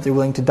for and that they're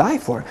willing to die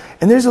for.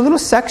 And there's a little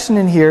section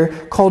in here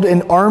called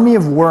An Army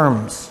of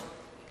Worms.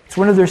 It's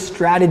one of their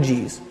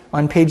strategies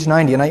on page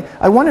 90. And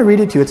I want to read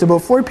it to you. It's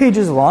about 4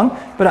 pages long,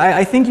 but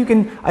I think you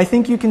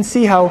can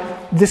see how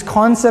this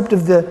concept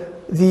of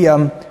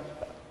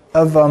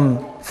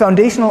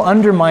foundational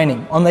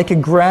undermining on like a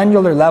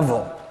granular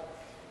level,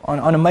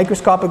 on a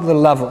microscopic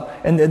little level,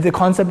 and the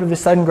concept of the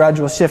sudden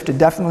gradual shift, it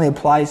definitely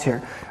applies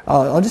here.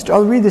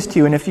 I'll read this to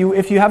you, and if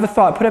you have a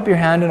thought, put up your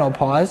hand and I'll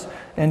pause,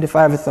 and if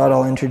I have a thought,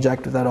 I'll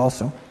interject with that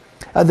also.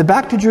 The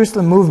Back to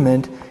Jerusalem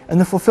movement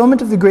and the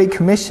fulfillment of the Great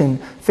Commission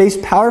face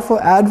powerful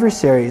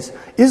adversaries.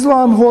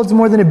 Islam holds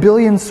more than 1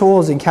 billion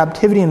souls in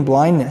captivity and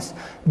blindness.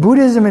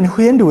 Buddhism and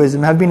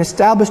Hinduism have been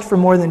established for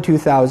more than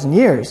 2,000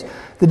 years.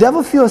 The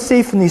devil feels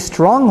safe in these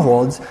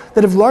strongholds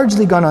that have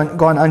largely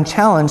gone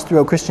unchallenged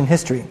throughout Christian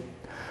history.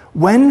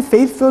 When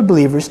faith-filled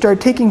believers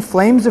start taking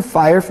flames of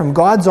fire from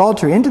God's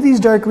altar into these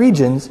dark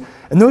regions,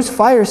 and those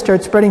fires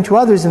start spreading to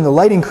others and the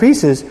light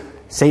increases,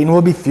 Satan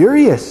will be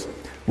furious.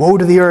 Woe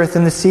to the earth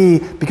and the sea,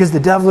 because the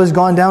devil has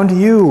gone down to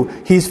you.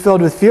 He's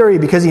filled with fury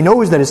because he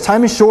knows that his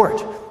time is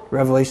short.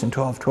 Revelation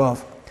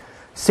 12:12.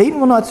 Satan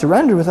will not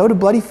surrender without a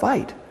bloody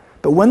fight.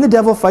 But when the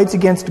devil fights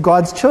against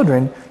God's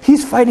children,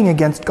 he's fighting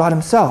against God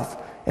himself.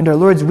 And our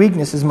Lord's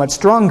weakness is much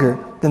stronger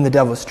than the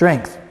devil's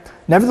strength.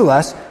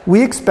 Nevertheless,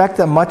 we expect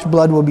that much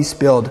blood will be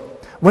spilled.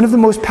 One of the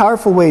most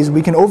powerful ways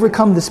we can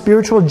overcome the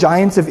spiritual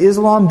giants of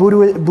Islam,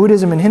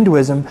 Buddhism, and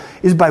Hinduism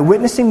is by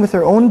witnessing with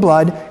our own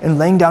blood and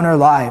laying down our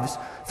lives.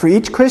 For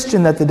each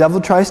Christian that the devil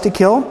tries to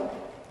kill,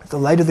 the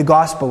light of the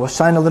gospel will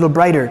shine a little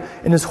brighter,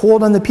 and his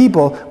hold on the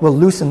people will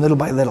loosen little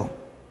by little.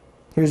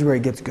 Here's where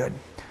it gets good.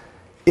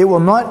 It will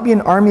not be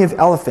an army of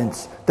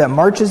elephants that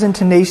marches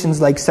into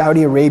nations like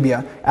Saudi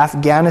Arabia,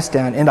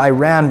 Afghanistan, and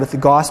Iran with the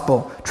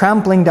gospel,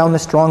 trampling down the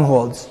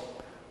strongholds.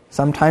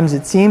 Sometimes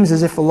it seems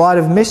as if a lot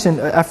of mission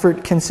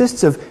effort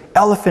consists of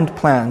elephant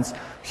plans,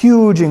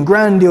 huge and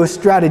grandiose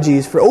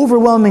strategies for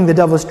overwhelming the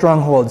devil's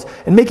strongholds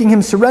and making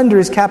him surrender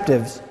his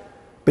captives.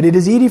 But it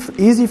is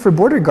easy for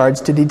border guards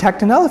to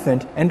detect an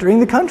elephant entering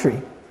the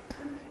country.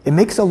 It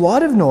makes a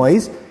lot of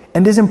noise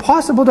and is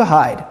impossible to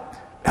hide.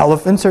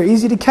 Elephants are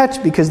easy to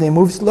catch because they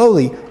move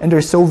slowly and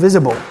are so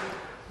visible.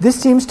 This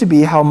seems to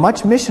be how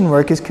much mission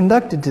work is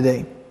conducted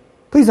today.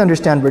 Please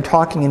understand we're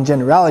talking in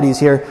generalities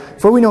here,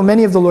 for we know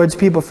many of the Lord's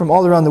people from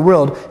all around the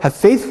world have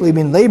faithfully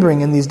been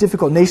laboring in these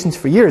difficult nations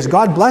for years.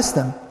 God bless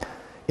them.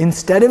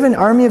 Instead of an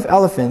army of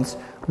elephants,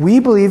 we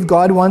believe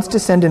God wants to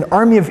send an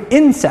army of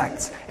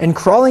insects and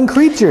crawling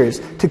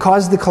creatures to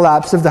cause the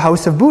collapse of the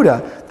house of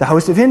Buddha, the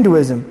house of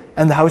Hinduism,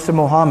 and the house of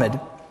Mohammed.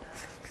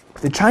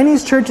 The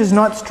Chinese church is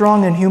not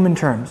strong in human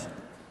terms.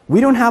 We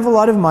don't have a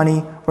lot of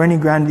money or any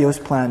grandiose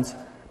plans,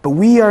 but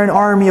we are an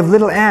army of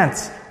little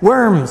ants,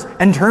 worms,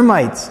 and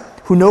termites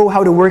who know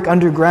how to work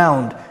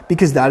underground,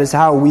 because that is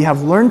how we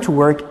have learned to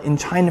work in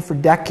China for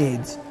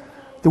decades.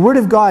 The Word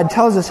of God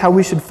tells us how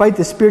we should fight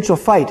the spiritual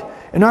fight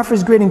and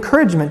offers great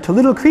encouragement to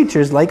little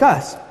creatures like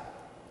us.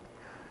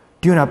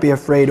 Do not be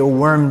afraid, O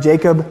worm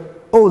Jacob,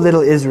 O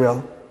little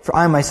Israel, for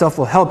I myself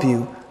will help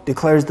you,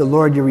 declares the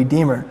Lord your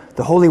Redeemer,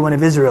 the Holy One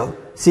of Israel.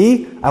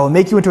 See, I will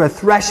make you into a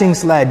threshing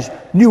sledge,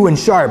 new and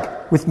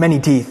sharp, with many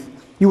teeth.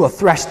 You will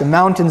thresh the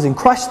mountains and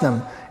crush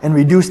them, and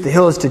reduce the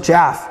hills to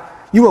chaff.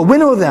 You will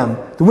winnow them,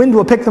 the wind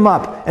will pick them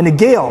up, and a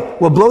gale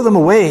will blow them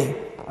away.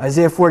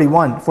 Isaiah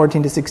 41,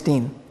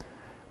 14-16.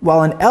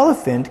 While an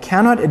elephant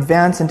cannot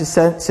advance into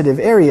sensitive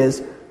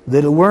areas,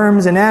 little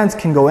worms and ants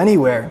can go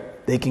anywhere.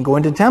 They can go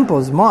into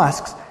temples,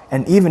 mosques,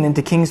 and even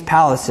into kings'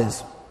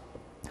 palaces.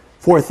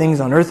 4 things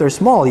on earth are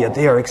small, yet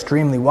they are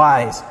extremely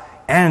wise.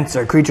 Ants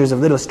are creatures of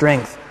little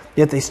strength,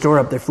 yet they store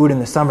up their food in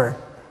the summer.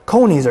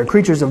 Conies are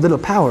creatures of little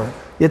power,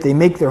 yet they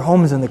make their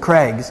homes in the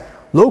crags.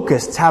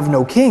 Locusts have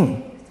no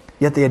king,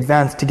 yet they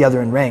advance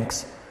together in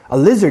ranks. A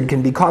lizard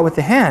can be caught with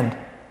the hand,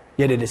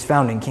 yet it is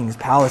found in kings'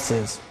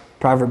 palaces.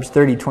 Proverbs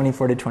 30,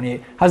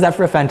 24-28. How's that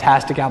for a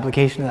fantastic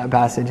application of that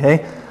passage,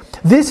 hey?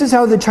 This is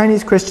how the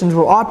Chinese Christians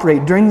will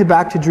operate during the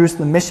Back to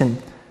Jerusalem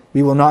mission.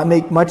 We will not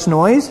make much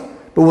noise,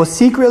 but will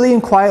secretly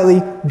and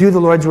quietly do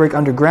the Lord's work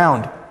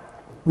underground.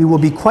 We will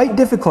be quite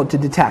difficult to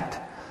detect.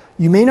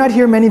 You may not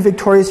hear many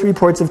victorious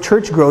reports of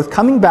church growth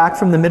coming back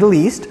from the Middle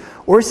East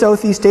or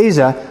Southeast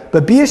Asia,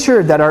 but be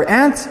assured that our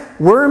ants,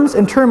 worms,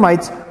 and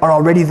termites are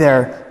already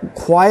there,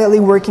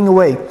 quietly working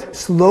away,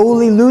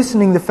 slowly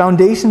loosening the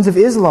foundations of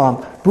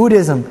Islam,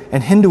 Buddhism,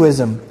 and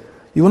Hinduism.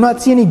 You will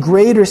not see any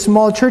great or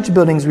small church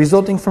buildings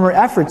resulting from our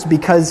efforts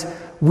because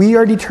we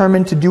are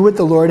determined to do what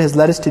the Lord has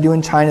led us to do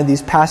in China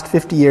these past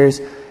 50 years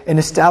and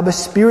establish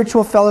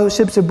spiritual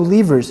fellowships of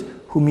believers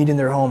who meet in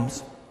their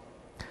homes.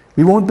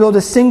 We won't build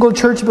a single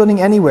church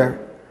building anywhere,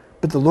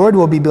 but the Lord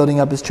will be building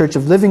up His church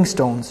of living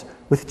stones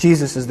with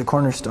Jesus as the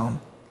cornerstone.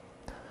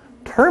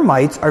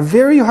 Termites are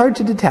very hard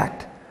to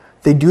detect.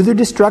 They do their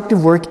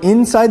destructive work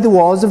inside the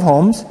walls of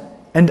homes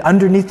and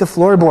underneath the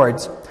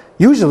floorboards.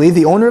 Usually,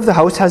 the owner of the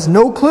house has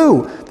no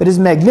clue that his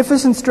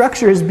magnificent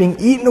structure is being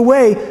eaten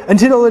away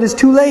until it is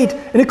too late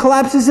and it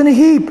collapses in a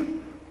heap.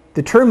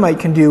 The termite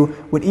can do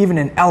what even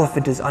an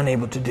elephant is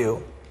unable to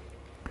do.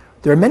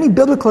 There are many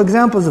biblical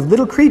examples of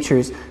little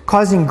creatures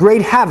causing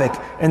great havoc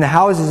in the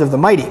houses of the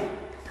mighty.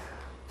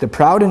 The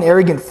proud and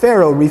arrogant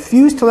Pharaoh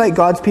refused to let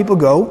God's people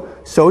go,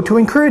 so to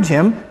encourage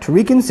him to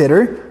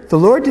reconsider, the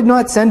Lord did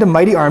not send a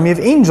mighty army of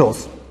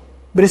angels,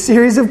 but a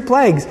series of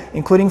plagues,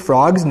 including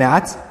frogs,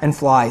 gnats, and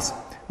flies.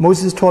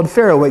 Moses told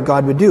Pharaoh what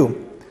God would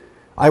do.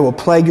 I will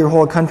plague your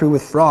whole country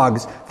with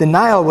frogs. The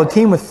Nile will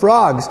teem with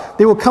frogs.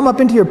 They will come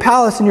up into your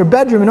palace and your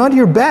bedroom and onto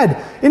your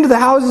bed, into the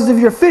houses of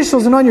your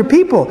officials and on your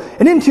people,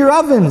 and into your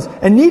ovens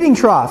and kneading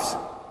troughs.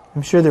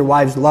 I'm sure their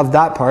wives loved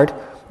that part.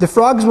 The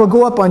frogs will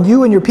go up on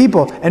you and your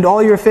people and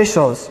all your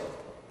officials.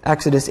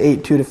 Exodus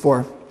 8,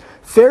 2-4.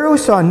 Pharaoh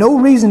saw no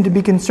reason to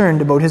be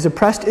concerned about his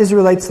oppressed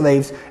Israelite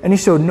slaves, and he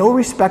showed no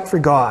respect for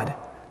God.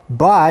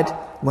 But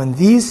when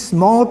these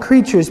small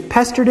creatures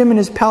pestered him in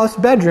his palace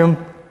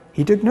bedroom,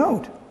 he took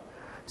note.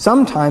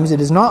 Sometimes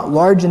it is not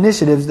large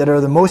initiatives that are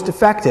the most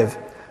effective,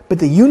 but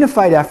the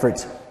unified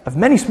efforts of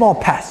many small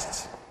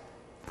pests.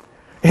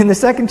 In the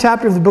 2nd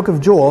chapter of the book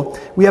of Joel,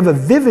 we have a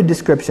vivid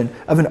description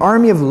of an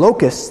army of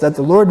locusts that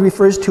the Lord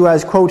refers to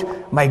as, quote,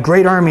 my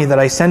great army that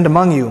I send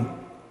among you.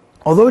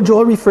 Although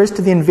Joel refers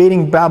to the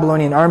invading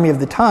Babylonian army of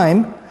the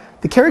time,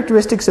 the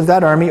characteristics of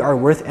that army are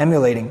worth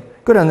emulating.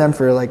 Good on them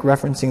for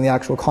referencing the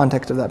actual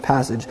context of that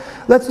passage.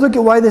 Let's look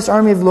at why this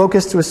army of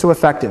locusts was so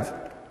effective.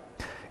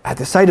 At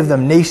the sight of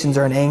them, nations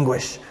are in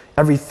anguish.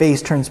 Every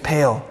face turns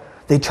pale.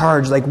 They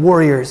charge like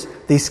warriors.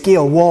 They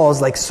scale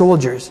walls like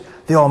soldiers.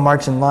 They all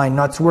march in line,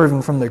 not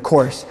swerving from their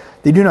course.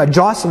 They do not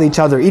jostle each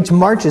other. Each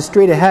marches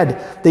straight ahead.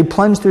 They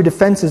plunge through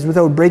defenses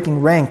without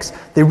breaking ranks.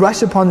 They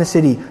rush upon the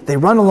city. They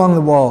run along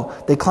the wall.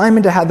 They climb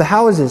into the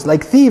houses.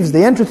 Like thieves,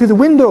 they enter through the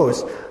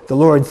windows. The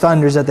Lord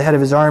thunders at the head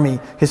of His army.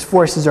 His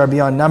forces are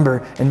beyond number,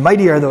 and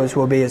mighty are those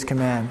who obey His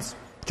commands.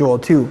 Joel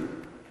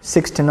 2,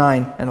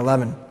 6-9 and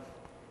 11.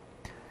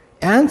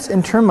 Ants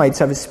and termites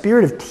have a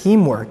spirit of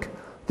teamwork.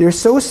 They are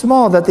so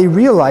small that they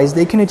realize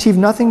they can achieve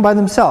nothing by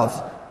themselves,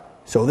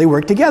 so they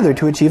work together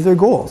to achieve their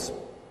goals.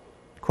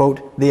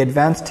 Quote, they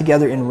advance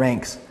together in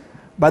ranks.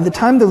 By the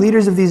time the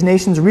leaders of these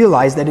nations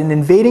realize that an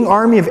invading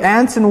army of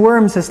ants and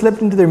worms has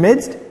slipped into their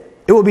midst,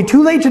 it will be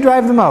too late to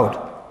drive them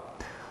out.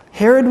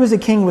 Herod was a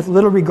king with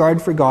little regard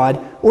for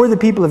God or the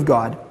people of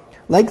God.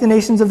 Like the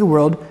nations of the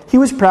world, he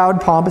was proud,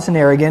 pompous, and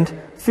arrogant,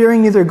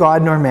 fearing neither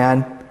God nor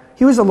man.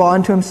 He was a law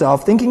unto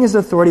himself, thinking his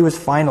authority was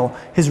final,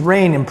 his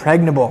reign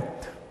impregnable.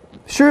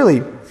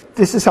 Surely,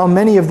 this is how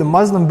many of the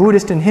Muslim,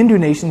 Buddhist, and Hindu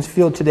nations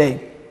feel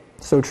today.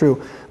 So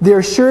true. They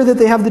are sure that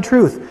they have the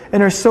truth,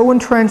 and are so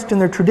entrenched in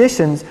their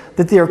traditions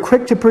that they are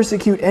quick to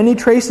persecute any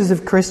traces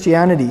of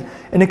Christianity,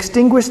 and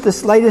extinguish the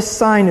slightest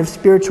sign of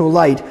spiritual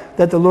light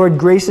that the Lord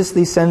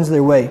graciously sends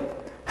their way.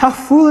 How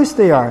foolish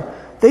they are!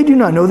 They do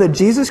not know that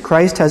Jesus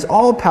Christ has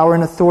all power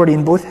and authority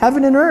in both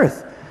heaven and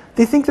earth.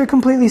 They think they're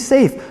completely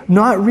safe,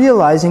 not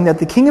realizing that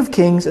the King of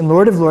Kings and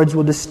Lord of Lords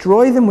will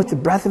destroy them with the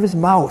breath of His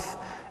mouth.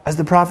 As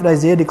the prophet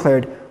Isaiah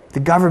declared, the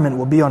government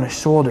will be on His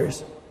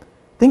shoulders.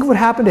 Think of what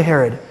happened to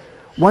Herod.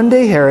 One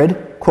day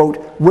Herod, quote,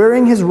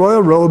 wearing his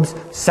royal robes,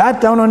 sat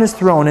down on his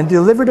throne and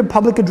delivered a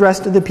public address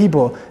to the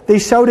people. They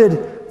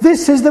shouted,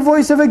 "This is the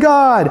voice of a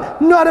God,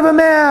 not of a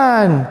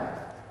man."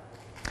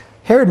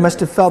 Herod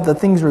must have felt that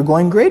things were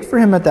going great for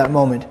him at that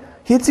moment.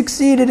 He had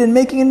succeeded in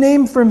making a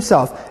name for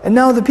himself, and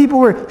now the people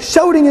were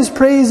shouting his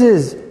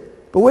praises.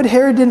 But what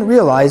Herod didn't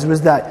realize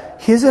was that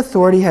his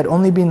authority had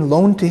only been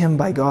loaned to him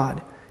by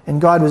God,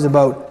 and God was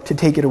about to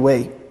take it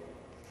away.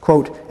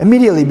 Quote,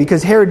 immediately,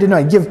 because Herod did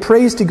not give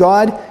praise to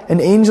God,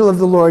 an angel of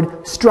the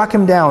Lord struck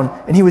him down,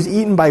 and he was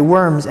eaten by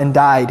worms and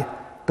died.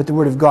 but the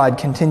word of God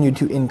continued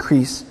to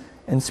increase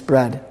and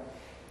spread.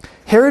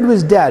 Herod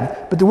was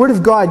dead, but the word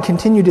of God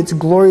continued its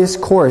glorious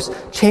course,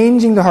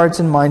 changing the hearts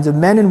and minds of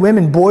men and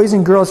women, boys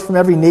and girls from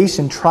every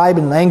nation, tribe,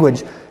 and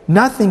language.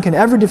 Nothing can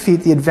ever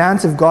defeat the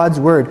advance of God's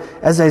word.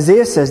 As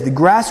Isaiah says, the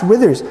grass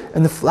withers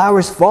and the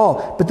flowers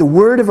fall, but the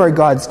word of our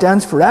God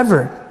stands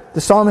forever.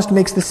 The psalmist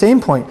makes the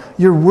same point.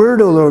 Your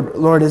word, O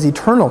Lord, is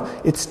eternal.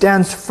 It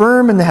stands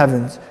firm in the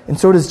heavens. And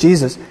so does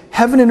Jesus.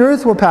 Heaven and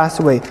earth will pass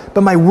away,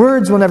 but my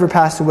words will never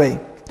pass away.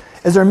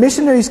 As our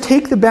missionaries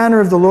take the banner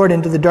of the Lord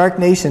into the dark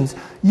nations,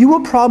 you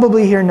will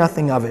probably hear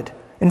nothing of it.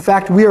 In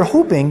fact, we are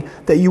hoping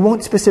that you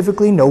won't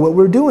specifically know what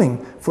we're doing.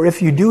 For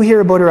if you do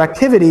hear about our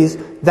activities,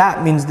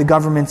 that means the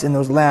governments in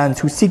those lands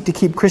who seek to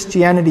keep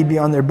Christianity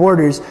beyond their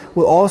borders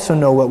will also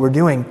know what we're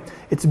doing.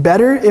 It's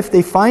better if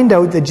they find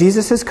out that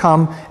Jesus has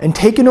come and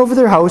taken over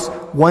their house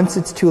once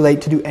it's too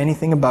late to do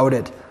anything about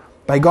it.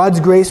 By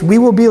God's grace, we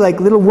will be like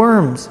little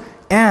worms,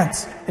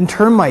 ants, and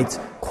termites,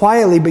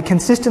 quietly but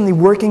consistently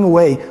working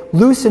away,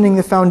 loosening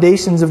the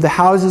foundations of the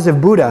houses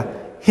of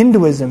Buddha,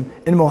 Hinduism,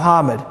 and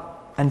Mohammed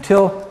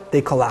until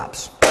they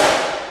collapse.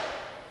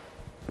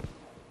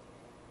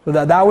 So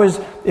that was,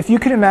 if you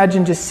could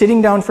imagine just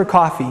sitting down for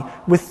coffee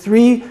with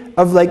three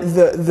of like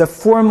the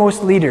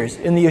foremost leaders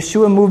in the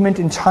Yeshua movement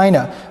in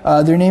China.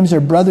 Their names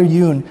are Brother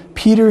Yun,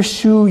 Peter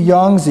Shu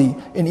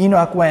Yangzi, and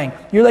Enoch Wang.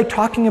 You're like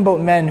talking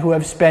about men who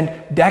have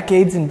spent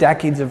decades and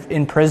decades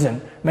in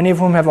prison, many of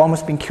whom have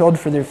almost been killed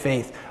for their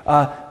faith.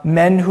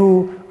 Men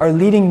who are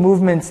leading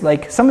movements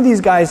like, some of these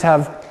guys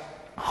have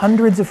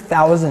hundreds of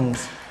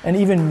thousands and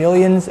even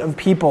millions of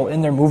people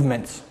in their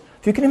movements.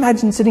 If you can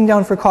imagine sitting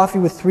down for coffee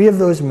with three of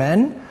those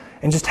men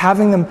and just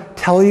having them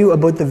tell you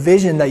about the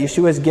vision that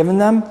Yeshua has given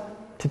them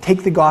to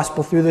take the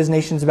gospel through those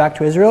nations back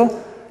to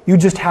Israel, you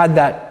just had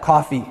that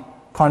coffee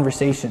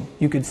conversation,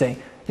 you could say.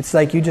 It's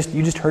like you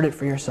just heard it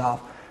for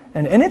yourself.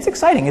 And it's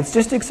exciting. It's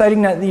just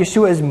exciting that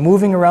Yeshua is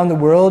moving around the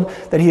world,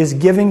 that he is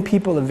giving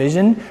people a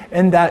vision,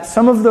 and that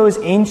some of those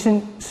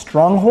ancient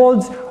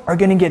strongholds are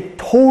going to get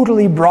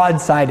totally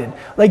broadsided.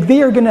 Like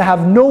they are going to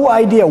have no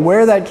idea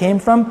where that came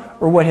from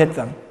or what hit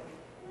them.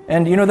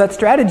 And you know, that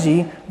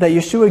strategy that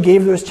Yeshua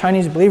gave those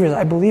Chinese believers,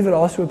 I believe it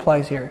also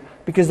applies here.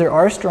 Because there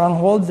are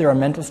strongholds, there are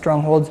mental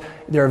strongholds,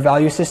 there are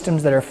value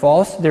systems that are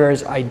false, there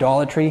is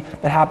idolatry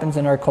that happens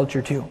in our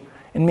culture too.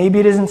 And maybe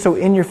it isn't so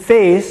in your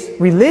face,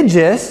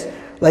 religious,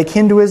 like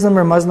Hinduism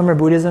or Muslim or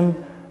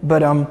Buddhism,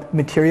 but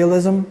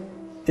materialism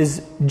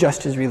is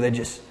just as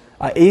religious.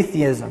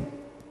 Atheism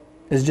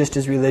is just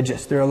as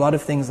religious. There are a lot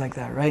of things like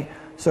that, right?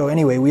 So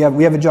anyway, we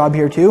have a job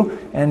here too,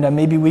 and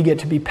maybe we get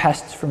to be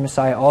pests for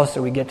Messiah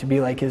also. We get to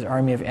be like his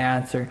army of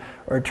ants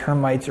or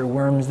termites or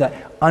worms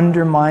that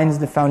undermines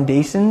the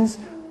foundations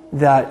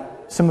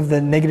that some of the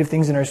negative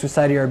things in our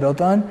society are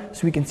built on,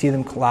 so we can see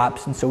them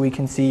collapse, and so we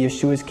can see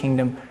Yeshua's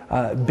kingdom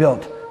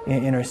built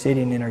in our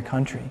city and in our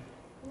country.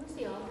 Who's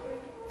the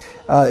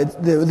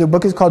author? The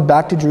book is called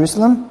Back to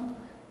Jerusalem,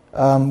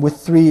 with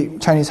three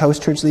Chinese house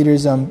church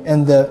leaders,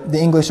 and the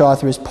English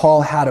author is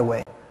Paul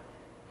Hattaway.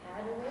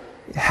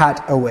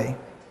 Hattaway.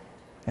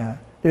 Yeah.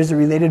 There's a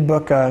related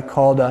book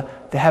called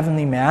The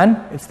Heavenly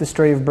Man. It's the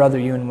story of Brother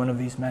Yun, one of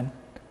these men.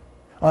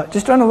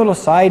 Just on a little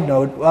side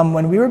note,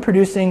 when we were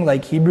producing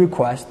like Hebrew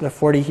Quest, the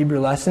 40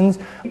 Hebrew lessons,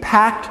 we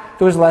packed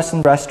those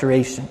lessons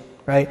restoration,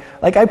 right?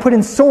 Like I put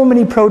in so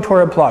many Pro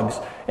Torah plugs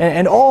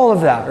and all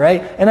of that,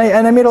 right? And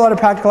I made a lot of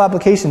practical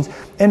applications.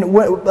 And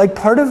like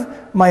part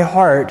of my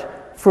heart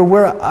for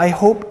where I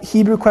hope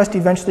Hebrew Quest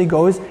eventually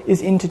goes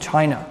is into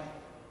China.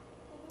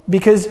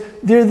 Because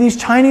there are these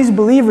Chinese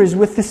believers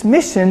with this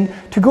mission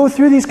to go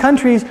through these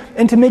countries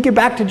and to make it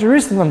back to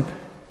Jerusalem.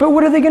 But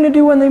what are they going to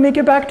do when they make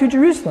it back to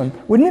Jerusalem?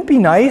 Wouldn't it be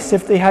nice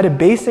if they had a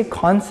basic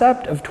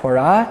concept of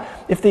Torah,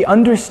 if they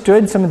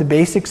understood some of the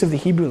basics of the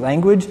Hebrew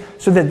language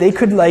so that they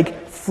could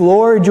like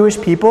floor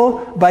Jewish people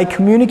by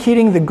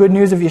communicating the good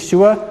news of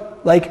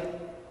Yeshua like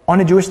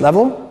on a Jewish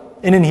level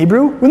and in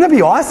Hebrew? Wouldn't that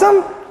be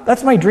awesome?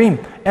 That's my dream.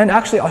 And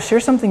actually, I'll share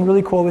something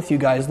really cool with you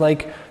guys.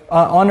 Like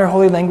on our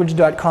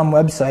holylanguage.com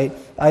website,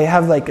 I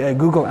have like a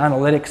Google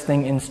Analytics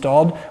thing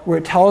installed where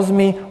it tells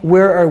me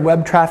where our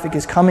web traffic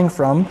is coming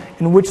from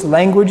and which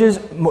languages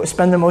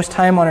spend the most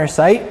time on our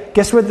site.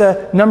 Guess what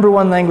the number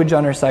one language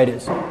on our site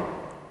is?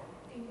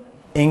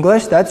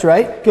 English, that's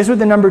right. Guess what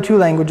the number two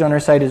language on our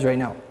site is right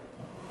now?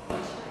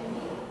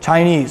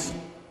 Chinese.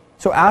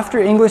 So after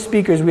English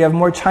speakers, we have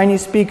more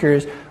Chinese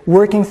speakers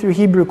working through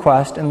Hebrew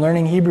Quest and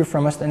learning Hebrew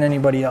from us than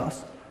anybody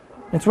else.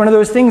 It's one of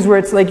those things where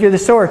it's like you're the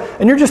sower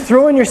and you're just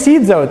throwing your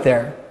seeds out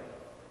there.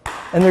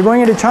 And they're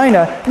going into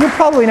China, and you'll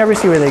probably never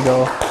see where they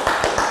go.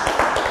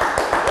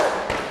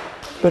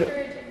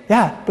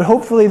 But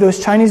hopefully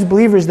those Chinese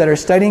believers that are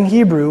studying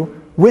Hebrew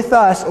with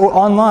us or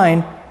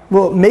online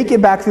will make it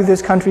back through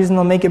those countries and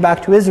they'll make it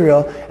back to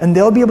Israel, and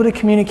they'll be able to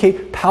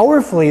communicate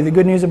powerfully the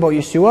good news about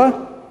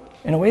Yeshua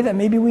in a way that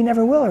maybe we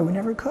never will or we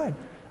never could.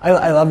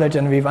 I love that,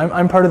 Genevieve.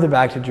 I'm part of the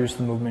Back to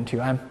Jerusalem movement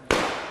too.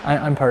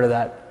 I'm part of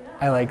that.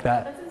 I like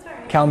that.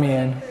 Count me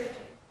in.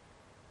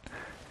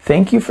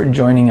 Thank you for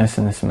joining us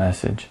in this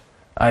message.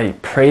 I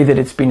pray that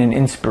it's been an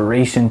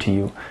inspiration to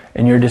you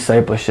in your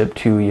discipleship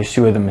to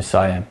Yeshua the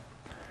Messiah.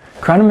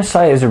 Crown of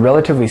Messiah is a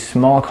relatively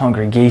small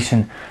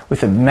congregation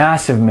with a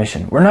massive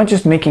mission. We're not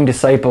just making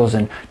disciples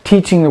and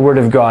teaching the Word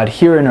of God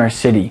here in our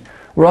city.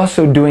 We're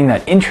also doing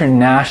that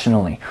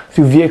internationally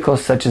through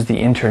vehicles such as the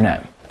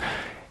internet.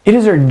 It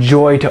is our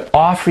joy to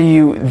offer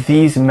you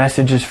these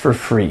messages for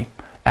free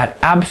at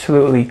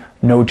absolutely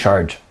no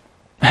charge.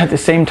 At the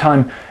same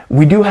time,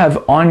 we do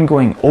have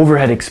ongoing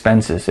overhead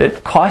expenses.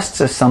 It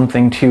costs us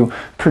something to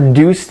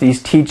produce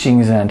these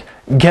teachings and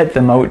get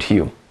them out to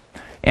you.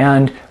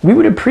 And we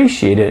would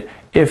appreciate it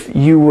if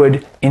you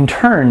would, in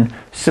turn,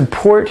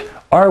 support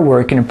our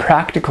work in a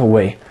practical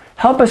way.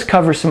 Help us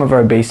cover some of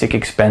our basic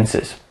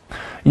expenses.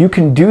 You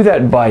can do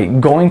that by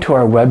going to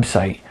our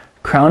website,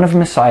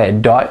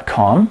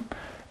 crownofmessiah.com,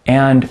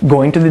 and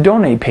going to the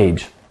donate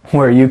page,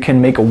 where you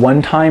can make a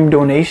one-time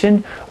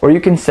donation or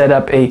you can set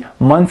up a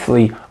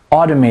monthly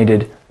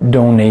automated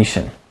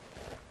donation.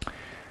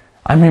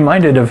 I'm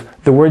reminded of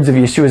the words of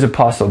Yeshua's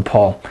apostle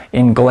Paul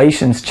in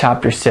Galatians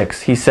chapter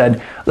 6. He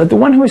said, "Let the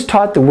one who is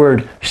taught the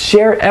word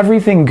share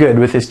everything good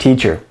with his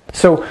teacher."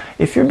 So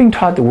if you're being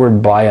taught the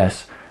word by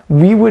us,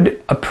 we would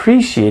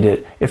appreciate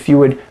it if you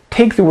would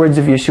take the words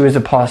of Yeshua's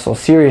apostle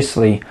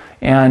seriously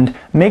and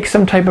make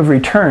some type of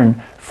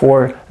return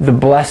for the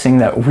blessing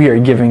that we are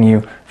giving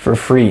you for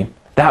free.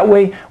 That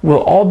way, we'll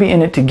all be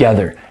in it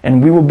together,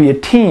 and we will be a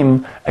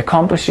team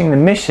accomplishing the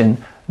mission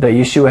that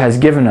Yeshua has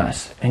given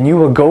us. And you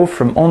will go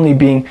from only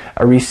being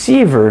a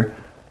receiver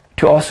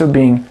to also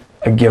being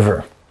a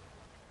giver.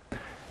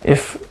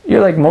 If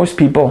you're like most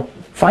people,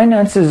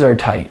 finances are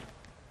tight.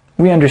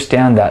 We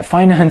understand that.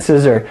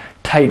 Finances are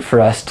tight for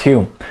us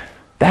too.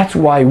 That's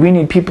why we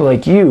need people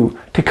like you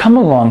to come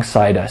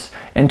alongside us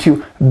and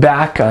to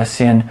back us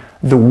in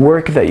the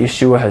work that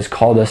Yeshua has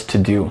called us to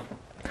do.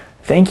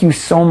 Thank you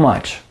so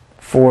much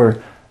for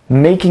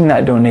making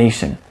that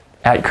donation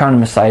at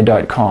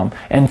crownofmessiah.com,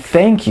 and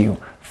thank you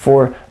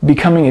for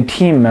becoming a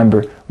team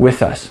member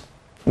with us.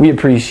 We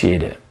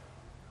appreciate it.